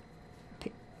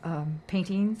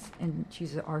paintings, and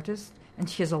she's an artist. And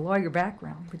she has a lawyer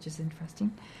background, which is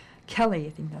interesting. Kelly, I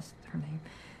think that's her name.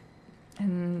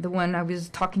 And the one I was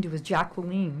talking to was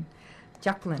Jacqueline.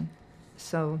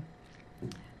 So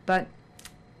But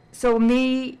so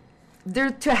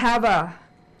they're to have a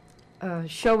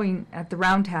showing at the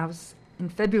Roundhouse in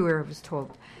February, I was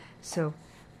told. So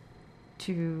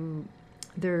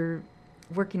they're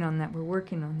working on that. We're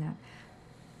working on that.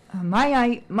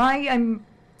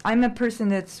 I'm a person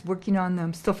that's working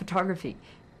on still photography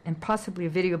and possibly a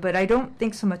video, but I don't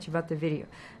think so much about the video.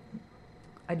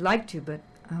 I'd like to, but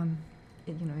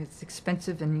it's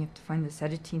expensive, and you have to find this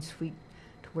editing suite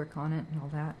to work on it and all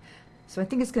that. So I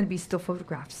think it's going to be still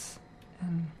photographs.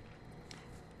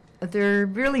 They're a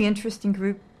really interesting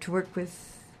group to work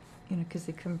with, because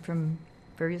they come from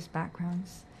various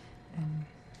backgrounds, and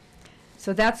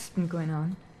so that's been going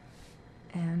on.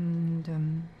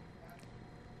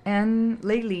 And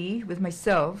lately, with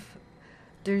myself,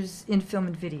 there's in film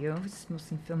and video. It's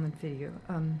mostly film and video.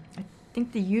 I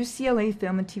think the UCLA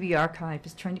Film and TV Archive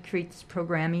is trying to create this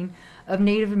programming of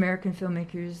Native American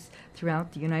filmmakers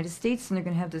throughout the United States, and they're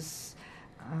going to have this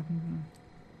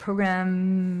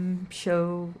program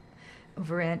show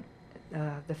over at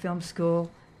the film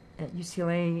school at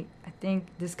UCLA, I think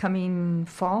this coming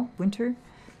winter.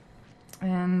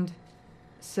 And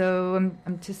so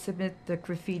I'm to submit the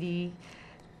graffiti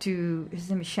to, his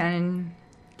name is Shannon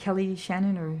Kelly.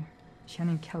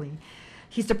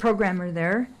 He's the programmer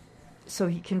there, so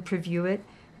he can preview it,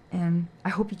 and I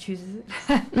hope he chooses it.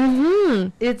 Mm-hmm.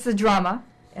 It's a drama,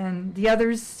 and the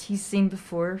others he's seen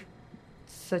before,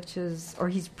 or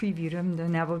he's previewed them, the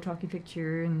Navajo Talking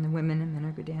Picture and the Women and Men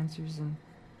Are Good Dancers and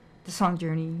the Song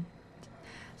Journey.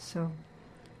 So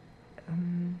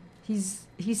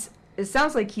it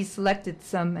sounds like he selected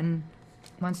some and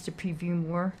wants to preview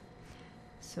more.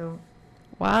 So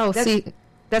wow,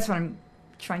 that's what I'm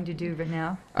trying to do right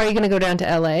now. Are you going to go down to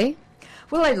LA?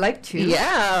 Well, I'd like to.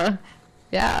 Yeah.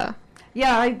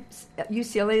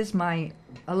 UCLA is my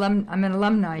I'm an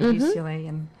alumni at Mm-hmm. UCLA,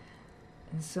 and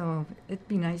so it'd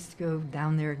be nice to go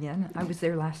down there again. I was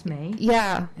there last May.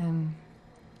 Yeah. And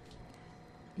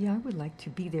I would like to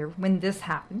be there when this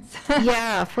happens.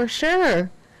 Yeah, for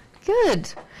sure.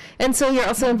 Good. And so you're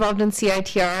also involved in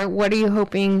CITR. What are you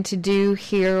hoping to do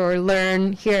here or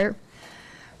learn here?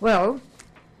 Well,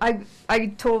 I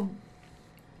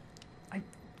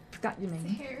forgot your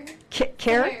name.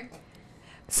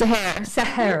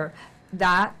 Seher.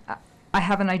 That I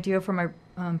have an idea for my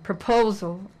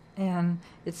proposal, and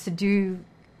it's to do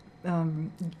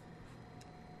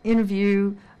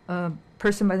interview a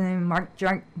person by the name of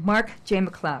Mark J.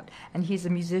 McLeod, and he's a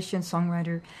musician,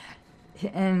 songwriter,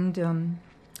 and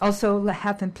also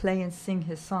have him play and sing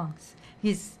his songs.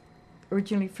 He's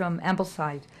originally from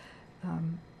Ambleside,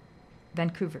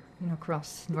 Vancouver,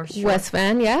 across North Shore. West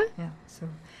Van, yeah? Yeah, so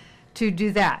to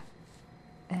do that.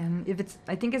 And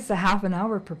I think it's a half an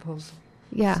hour proposal.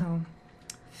 Yeah. So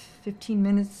 15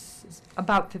 minutes,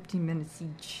 about 15 minutes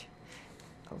each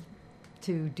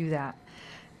to do that.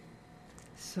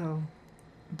 So,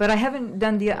 but I haven't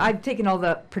done I've taken all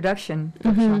the production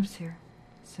workshops here.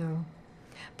 So,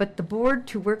 but the board,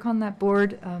 to work on that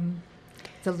board,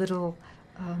 it's a little,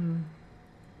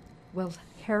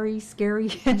 hairy,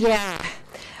 scary. Yeah.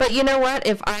 But you know what?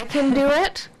 If I can do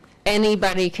it,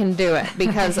 anybody can do it,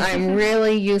 because I'm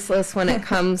really useless when it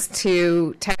comes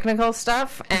to technical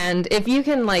stuff. And if you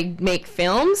can make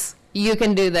films, you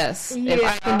can do this. Yeah. If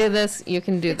I can do this, you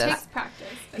can do this. It takes practice.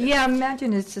 Yeah,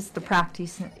 imagine it's just the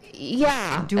practice.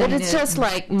 Yeah, and it's just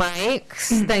like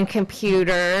mics, then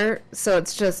computer. So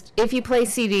it's just, if you play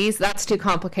CDs, that's too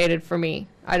complicated for me.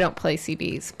 I don't play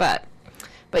CDs, but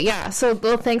yeah. So,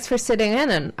 well, thanks for sitting in,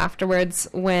 and afterwards,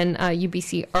 when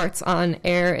UBC Arts on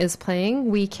Air is playing,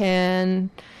 we can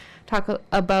talk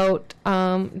about,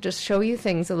 just show you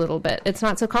things a little bit. It's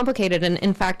not so complicated, and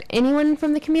in fact, anyone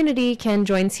from the community can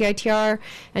join CITR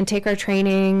and take our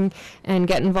training and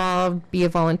get involved, be a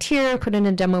volunteer, put in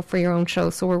a demo for your own show.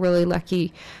 So we're really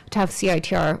lucky to have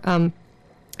CITR.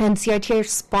 And CITR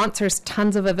sponsors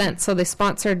tons of events. So they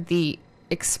sponsored the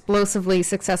explosively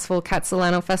successful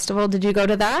Catalano Festival. Did you go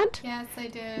to that? Yes, I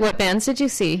did. What bands did you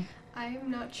see? I'm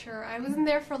not sure. I wasn't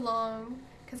there for long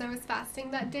because I was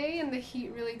fasting that day and the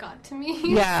heat really got to me.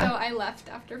 Yeah. So I left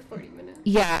after 40 minutes.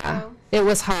 Yeah. So it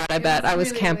was hot, I bet. I was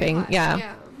really, camping. really hot.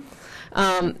 Yeah.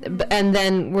 And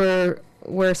then we're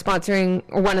sponsoring,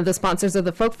 one of the sponsors of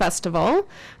the Folk Festival.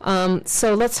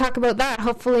 So let's talk about that.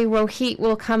 Hopefully Rohit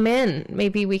will come in.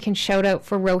 Maybe we can shout out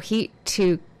for Rohit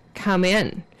to come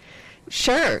in.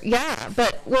 Sure, yeah.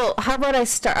 But, well, how about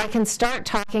I can start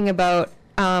talking about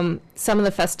some of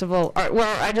the festival art. Well,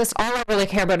 all I really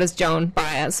care about is Joan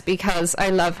Baez, because I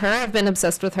love her. I've been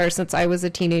obsessed with her since I was a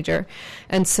teenager.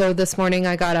 And so this morning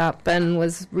I got up and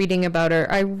was reading about her.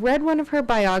 I read one of her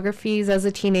biographies as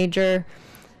a teenager,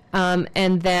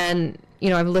 and then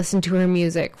I've listened to her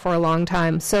music for a long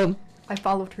time. So I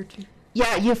followed her too.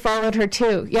 Yeah, you followed her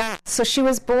too. Yeah. So she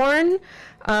was born,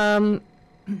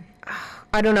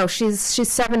 I don't know, she's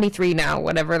 73 now,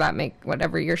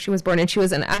 whatever year she was born, and she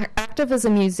was active as a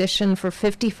musician for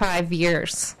 55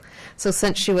 years. So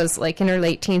since she was in her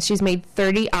late teens, she's made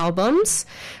 30 albums,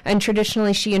 and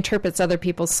traditionally she interprets other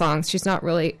people's songs. She's not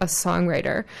really a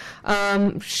songwriter.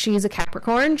 She's a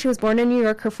Capricorn. She was born in New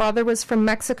York. Her father was from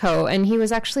Mexico, and he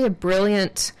was actually a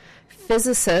brilliant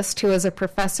physicist who was a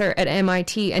professor at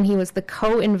MIT, and he was the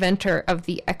co-inventor of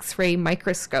the X-ray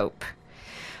microscope.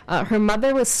 Her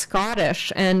mother was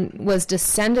Scottish and was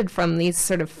descended from these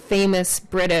sort of famous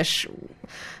British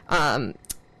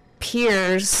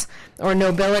peers or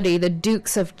nobility, the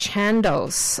Dukes of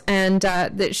Chandos, and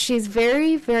that she's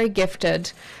very, very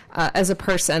gifted as a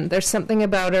person. There's something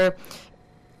about her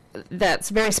that's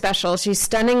very special. She's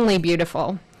stunningly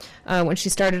beautiful. When she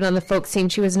started on the folk scene,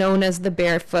 she was known as the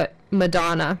Barefoot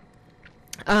Madonna.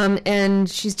 And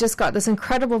she's just got this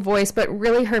incredible voice, but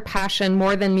really her passion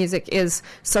more than music is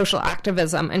social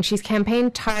activism. And she's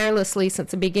campaigned tirelessly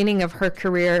since the beginning of her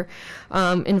career,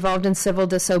 involved in civil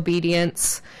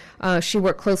disobedience. She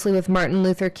worked closely with Martin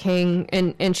Luther King,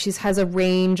 and she has a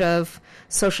range of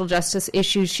social justice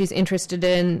issues she's interested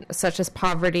in, such as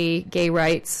poverty, gay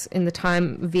rights in the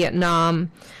time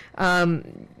Vietnam,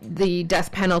 the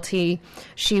death penalty.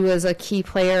 She was a key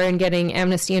player in getting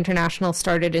Amnesty International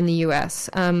started in the U.S.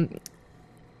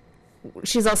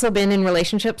 She's also been in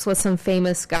relationships with some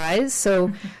famous guys.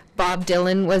 So Bob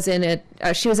Dylan was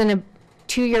she was in a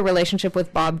 2-year relationship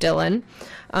with Bob Dylan.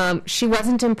 She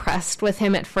wasn't impressed with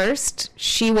him at first.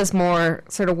 She was more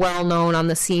sort of well-known on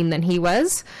the scene than he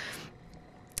was.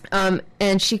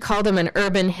 And she called him an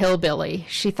urban hillbilly.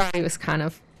 She thought he was kind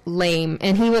of lame.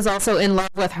 And he was also in love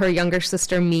with her younger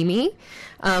sister, Mimi.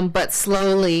 But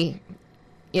slowly,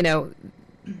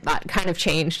 that kind of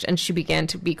changed, and she began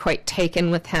to be quite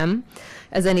taken with him,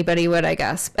 as anybody would, I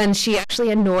guess. And she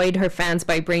actually annoyed her fans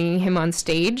by bringing him on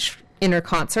stage in her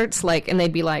concerts, and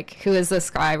they'd be like, who is this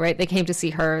guy, right? They came to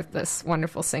see her, this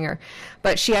wonderful singer.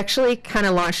 But she actually kind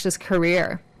of launched his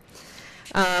career.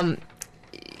 She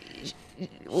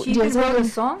even wrote a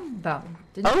song about him,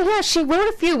 didn't she? Oh, yeah, she wrote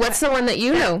a few. What's the one that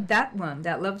you know? That one,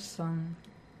 that love song.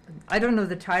 I don't know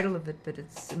the title of it, but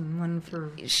it's one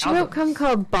for She wrote one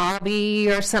called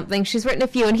Bobby or something. She's written a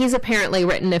few, and he's apparently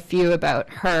written a few about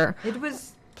her. It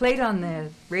was played on the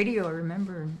radio, I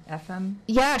remember, FM.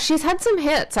 Yeah, she's had some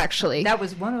hits, actually. That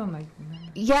was one of them, I remember.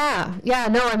 Yeah,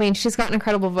 no, I mean, she's got an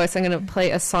incredible voice. I'm going to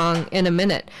play a song in a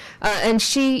minute. And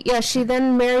she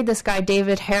then married this guy,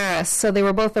 David Harris, so they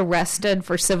were both arrested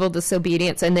for civil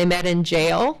disobedience, and they met in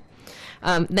jail.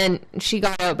 Then she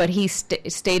got out, but he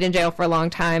stayed in jail for a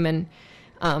long time, and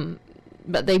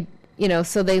but they,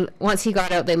 so they once he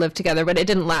got out, they lived together, but it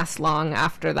didn't last long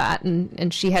after that.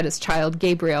 And she had his child,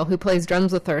 Gabriel, who plays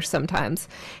drums with her sometimes.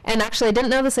 And actually, I didn't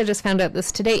know this. I just found out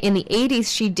this today. In the 80s,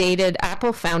 she dated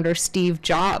Apple founder Steve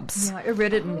Jobs. Yeah, I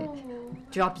read it in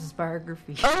Jobs'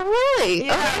 biography. Oh, really?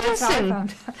 Yeah, oh, that's how I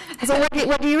found out. So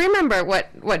what do you remember?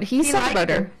 What he said about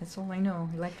her? That's all I know.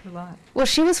 He liked her a lot. Well,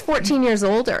 she was 14 years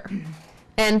older.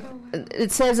 And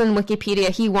it says in Wikipedia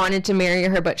he wanted to marry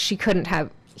her, but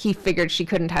he figured she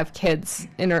couldn't have kids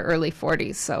in her early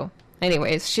 40s. So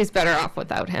anyways, she's better off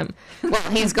without him. Well,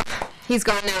 he's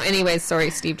gone now anyways.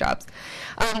 Sorry, Steve Jobs.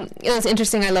 It was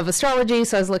interesting. I love astrology,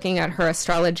 so I was looking at her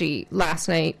astrology last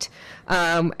night.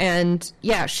 And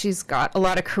yeah, she's got a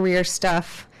lot of career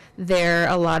stuff there,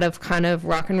 a lot of kind of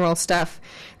rock and roll stuff.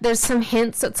 There's some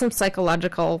hints at some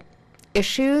psychological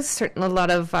issues, certainly a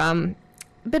lot of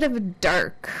bit of a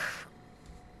dark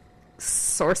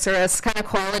sorceress kind of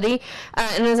quality.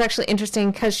 And it was actually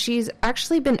interesting because she's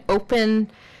actually been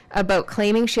open about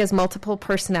claiming she has multiple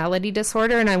personality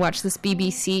disorder. And I watched this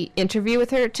BBC interview with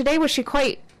her today where she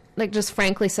quite, just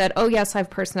frankly said, oh, yes, I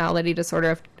have personality disorder.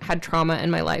 I've had trauma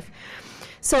in my life.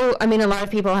 So, I mean, a lot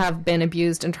of people have been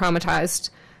abused and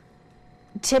traumatized.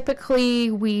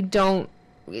 Typically,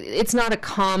 it's not a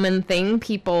common thing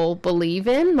people believe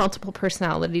in, multiple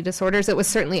personality disorders. It was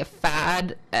certainly a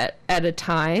fad at a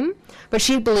time, but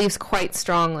she believes quite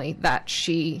strongly that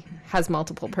she has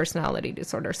multiple personality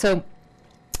disorder. So,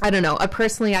 I don't know.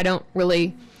 Personally, I don't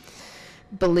really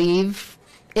believe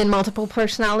in multiple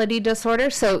personality disorder.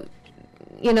 So,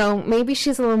 maybe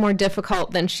she's a little more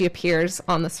difficult than she appears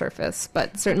on the surface,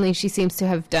 but certainly she seems to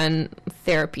have done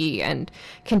therapy and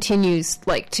continues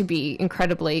to be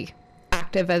incredibly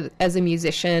active as a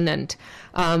musician and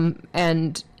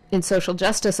in social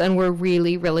justice, and we're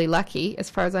really, really lucky, as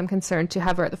far as I'm concerned, to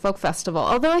have her at the Folk Festival.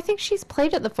 Although I think she's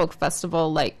played at the Folk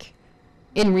Festival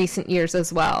in recent years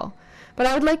as well. But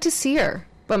I would like to see her.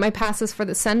 But my pass is for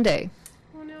the Sunday.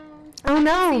 Oh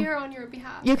no! See her on your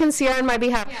behalf. You can see her on my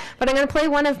behalf. Yeah. But I'm going to play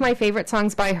one of my favorite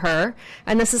songs by her,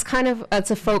 and this is kind of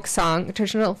it's a folk song, a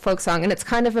traditional folk song, and it's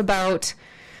kind of about,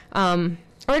 or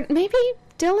maybe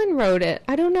Dylan wrote it.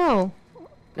 I don't know.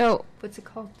 No. What's it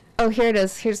called? Oh, here it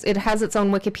is. It has its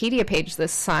own Wikipedia page.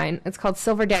 This sign. It's called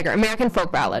Silver Dagger, American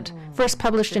folk ballad, first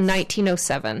published in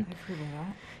 1907. I've heard of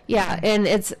that. Yeah, and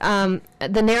it's the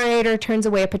narrator turns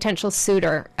away a potential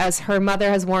suitor as her mother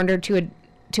has warned her to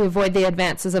avoid the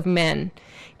advances of men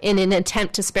in an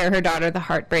attempt to spare her daughter the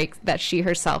heartbreak that she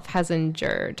herself has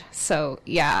endured. So,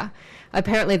 yeah,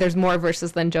 apparently there's more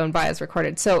verses than Joan Baez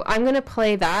recorded. So I'm going to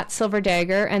play that, Silver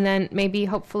Dagger, and then maybe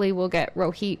hopefully we'll get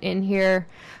Rohit in here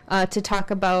to talk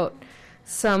about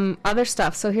some other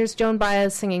stuff. So here's Joan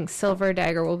Baez singing Silver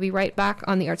Dagger. We'll be right back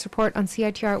on the Arts Report on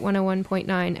CITR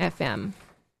 101.9 FM.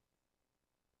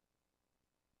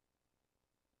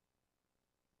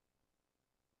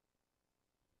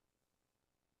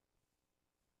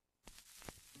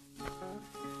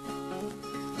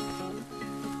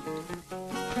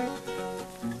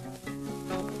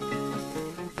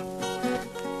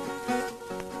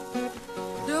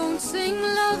 Sing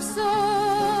love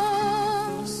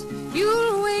songs,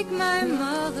 you'll wake my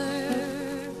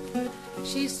mother.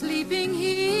 She's sleeping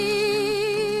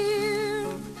here,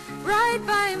 right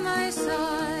by my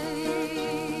side,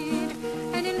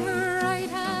 and in her right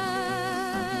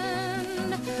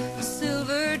hand, a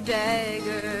silver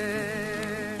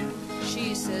dagger.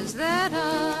 She says that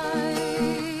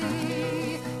I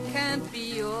can't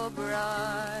be your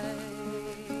bride.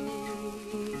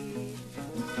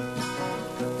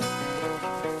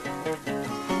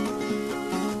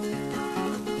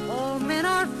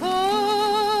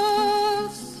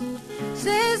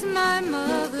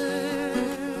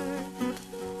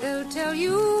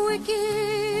 You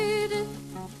wicked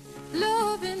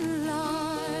loving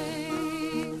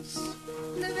lies.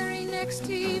 The very next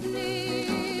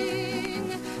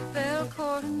evening they'll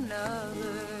court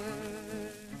another,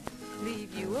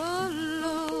 leave you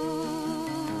alone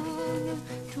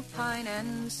to pine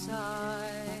and sigh.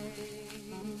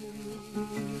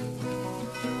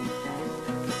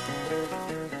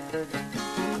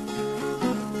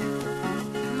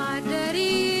 My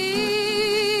daddy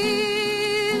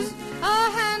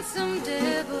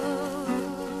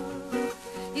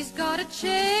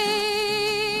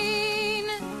chain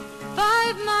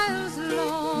 5 miles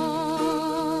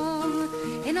long,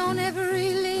 and on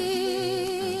every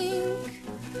link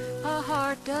a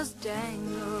heart does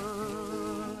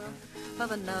dangle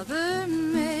of another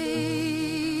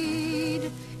maid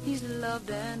he's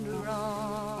loved and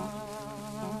wronged.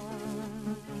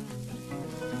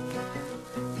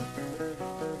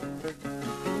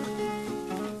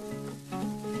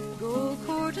 Go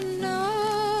court another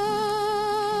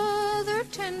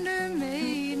tender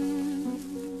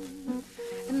maiden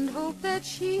and hope that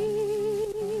she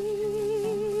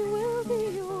will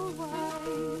be your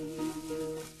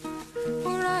wife.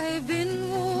 For I've been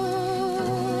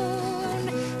warned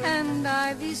and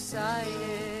I've decided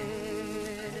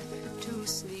to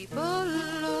sleep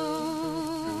alone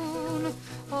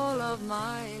all of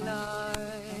my life.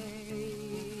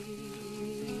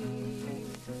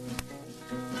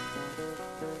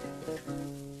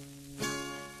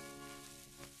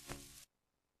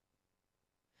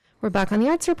 We're back on the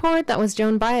Arts Report. That was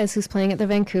Joan Baez, who's playing at the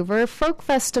Vancouver Folk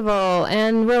Festival.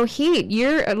 And Rohit,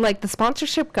 you're like the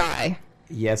sponsorship guy.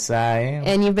 Yes, I am.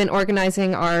 And you've been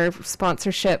organizing our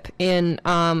sponsorship in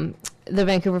the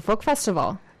Vancouver Folk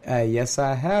Festival. Yes,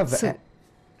 I have.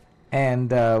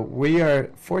 And we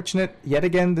are fortunate yet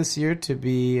again this year to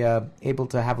be able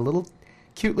to have a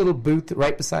cute little booth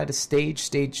right beside a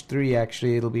stage 3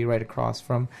 actually. It'll be right across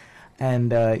from.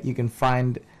 And you can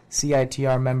find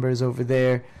CITR members over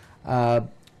there.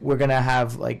 We're going to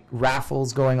have like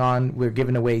raffles going on. We're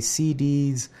giving away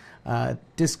CDs,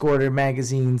 Discorder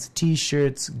magazines,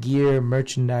 T-shirts, gear,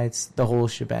 merchandise, the whole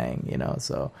shebang, you know.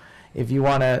 So if you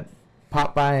want to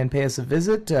pop by and pay us a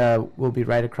visit, we'll be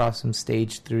right across from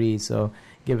stage 3. So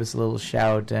give us a little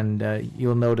shout, and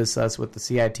you'll notice us with the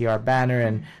CITR banner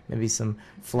and maybe some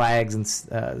flags and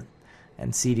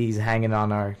CDs hanging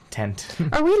on our tent.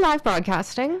 Are we live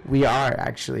broadcasting? We are,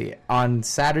 actually, on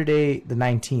Saturday the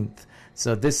 19th.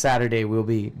 So this Saturday we'll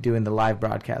be doing the live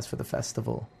broadcast for the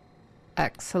festival.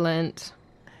 Excellent.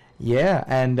 Yeah,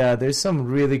 and there's some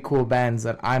really cool bands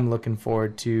that I'm looking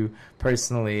forward to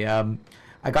personally. I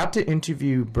got to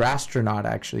interview Brastronaut,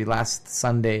 actually, last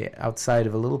Sunday outside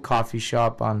of a little coffee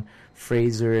shop on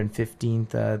Fraser and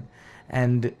 15th.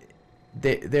 And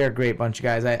they're a great bunch of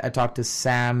guys. I talked to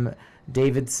Sam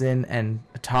Davidson and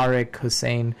Tariq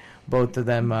Hussein. Both of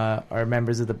them are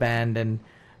members of the band, and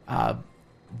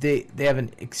they have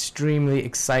an extremely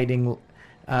exciting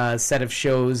set of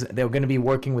shows. They're going to be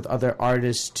working with other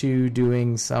artists too,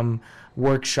 doing some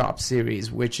workshop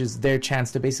series, which is their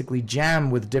chance to basically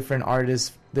jam with different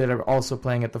artists that are also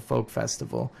playing at the folk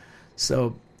festival.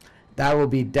 So that will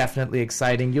be definitely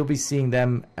exciting. You'll be seeing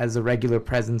them as a regular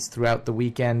presence throughout the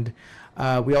weekend.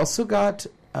 We also got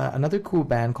another cool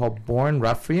band called Born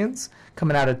Ruffians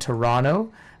coming out of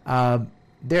Toronto.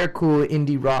 They're a cool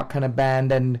indie rock kind of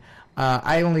band, and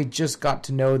I only just got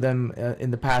to know them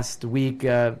in the past week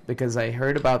because I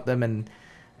heard about them,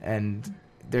 and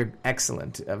they're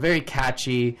excellent. Very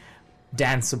catchy,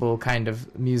 danceable kind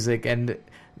of music, and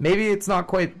maybe it's not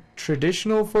quite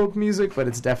traditional folk music, but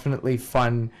it's definitely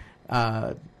fun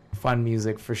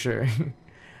music for sure.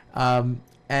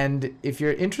 And if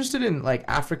you're interested in like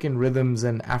African rhythms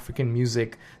and African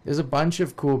music, there's a bunch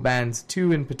of cool bands,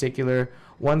 two in particular.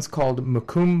 One's called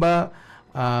Mukumba,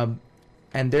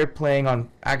 and they're playing on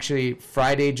actually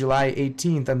Friday, July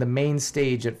 18th on the main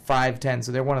stage at 5:10.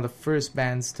 So they're one of the first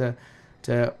bands to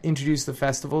introduce the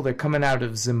festival. They're coming out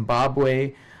of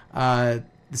Zimbabwe. The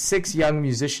 6 young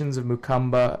musicians of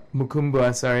Mukumba,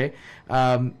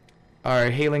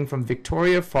 are hailing from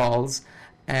Victoria Falls,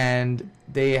 and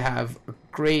they have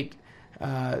great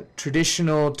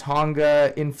traditional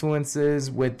Tonga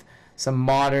influences with some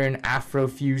modern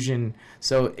Afro-fusion.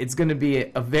 So it's going to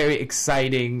be a very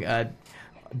exciting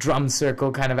drum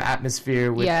circle kind of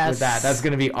atmosphere with that. That's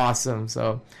going to be awesome.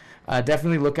 So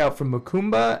definitely look out for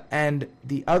Mukumba. And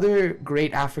the other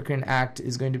great African act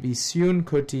is going to be Seun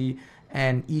Kuti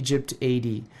and Egypt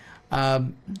 80.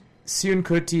 Seun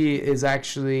Kuti is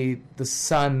actually the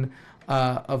son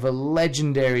of a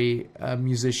legendary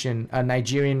musician, a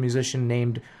Nigerian musician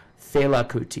named Fela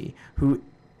Kuti, who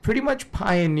pretty much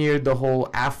pioneered the whole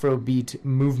Afrobeat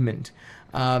movement.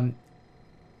 Seun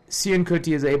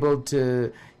Kuti is able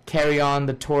to carry on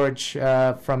the torch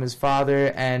from his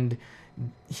father, and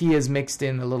he has mixed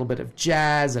in a little bit of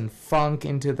jazz and funk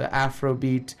into the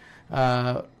Afrobeat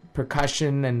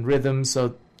percussion and rhythm,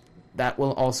 so that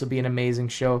will also be an amazing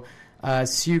show.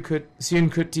 Seun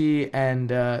Kuti and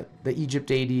the Egypt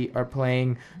 80 are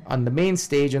playing on the main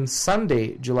stage on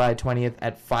Sunday, July 20th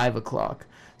at 5 o'clock.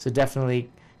 So definitely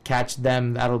catch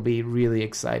them. That'll be really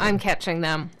exciting. I'm catching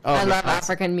them. Oh, I love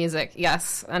African music,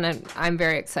 yes, and I'm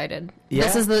very excited. Yeah?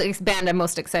 This is the band I'm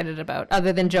most excited about,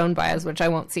 other than Joan Baez, which I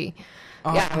won't see.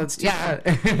 Oh, that's too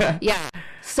bad. Yeah.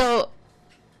 So,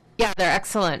 yeah, they're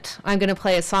excellent. I'm going to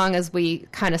play a song as we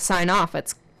kind of sign off.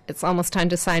 It's almost time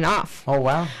to sign off. Oh,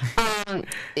 wow.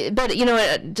 But, you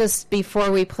know, just before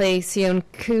we play Seun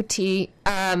Kuti,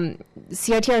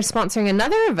 CITR is sponsoring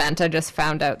another event I just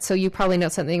found out, so you probably know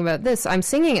something about this. I'm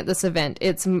singing at this event.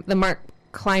 It's the Mark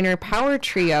Kleiner Power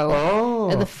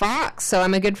Trio at the Fox. So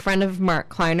I'm a good friend of Mark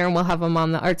Kleiner, and we'll have him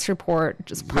on the Arts Report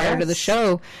just prior to the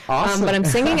show. Awesome. But I'm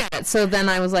singing at it, so then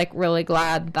I was like really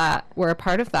glad that we're a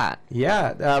part of that.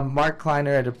 Yeah, Mark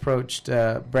Kleiner had approached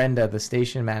Brenda, the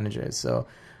station manager, so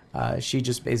she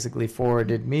just basically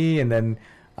forwarded me, and then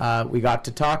we got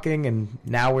to talking, and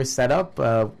now we're set up.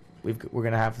 We're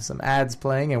going to have some ads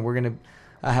playing, and we're going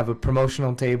to have a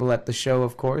promotional table at the show,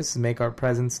 of course, make our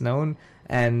presence known.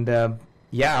 And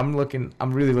yeah, I'm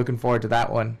really looking forward to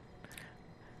that one.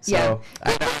 So,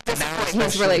 yeah,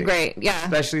 he's really great. Yeah,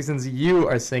 especially since you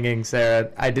are singing, Sarah.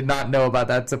 I did not know about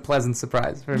that. It's a pleasant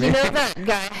surprise for me. You know that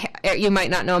guy? You might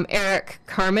not know him, Eric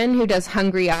Carmen, who does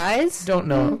 "Hungry Eyes." Don't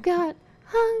know. You've got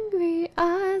hungry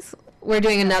eyes. We're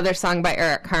doing another song by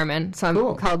Eric Carmen,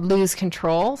 called "Lose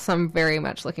Control." So I'm very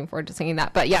much looking forward to singing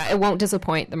that. But yeah, it won't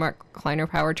disappoint, the Mark Kleiner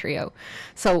Power Trio.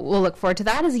 So we'll look forward to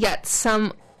that. As yet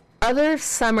some other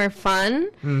summer fun.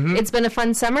 Mm-hmm. It's been a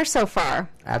fun summer so far.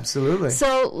 Absolutely.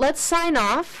 So let's sign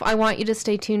off. I want you to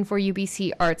stay tuned for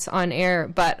UBC Arts on Air,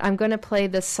 but I'm going to play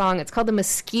this song. It's called the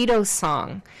Mosquito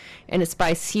Song, and it's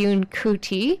by Seun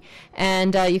Kuti,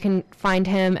 and you can find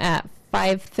him at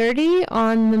 5:30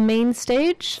 on the main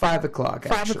stage. 5 o'clock.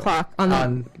 5 o'clock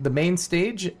on the main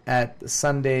stage at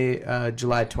Sunday,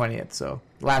 July 20th. So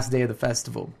last day of the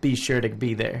festival. Be sure to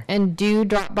be there. And do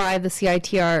drop by the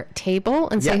CITR table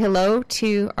and say hello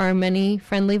to our many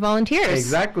friendly volunteers.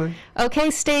 Exactly. Okay,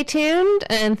 stay tuned,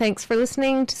 and thanks for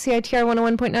listening to CITR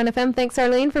 101.9 FM. Thanks,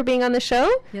 Arlene, for being on the show.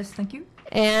 Yes, thank you.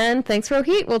 And thanks,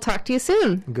 Rohit. We'll talk to you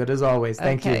soon. Good as always.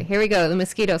 Thank you. Okay, here we go. The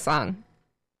Mosquito Song.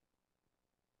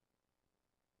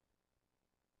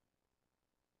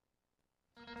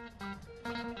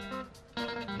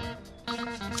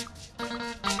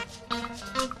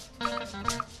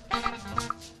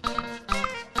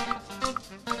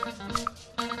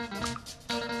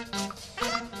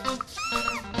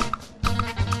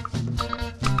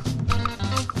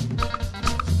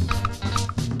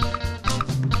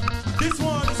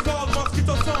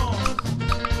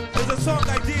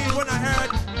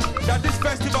 that this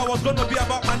festival was going to be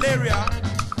about malaria,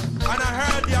 and I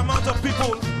heard the amount of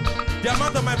people, the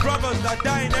amount of my brothers that are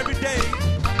dying every day.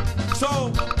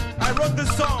 So I wrote this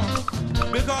song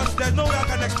because there's no way I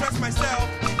can express myself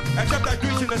except I do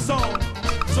it in a song.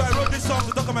 So I wrote this song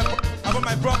to talk about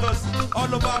my brothers all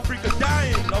over Africa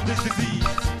dying of this disease.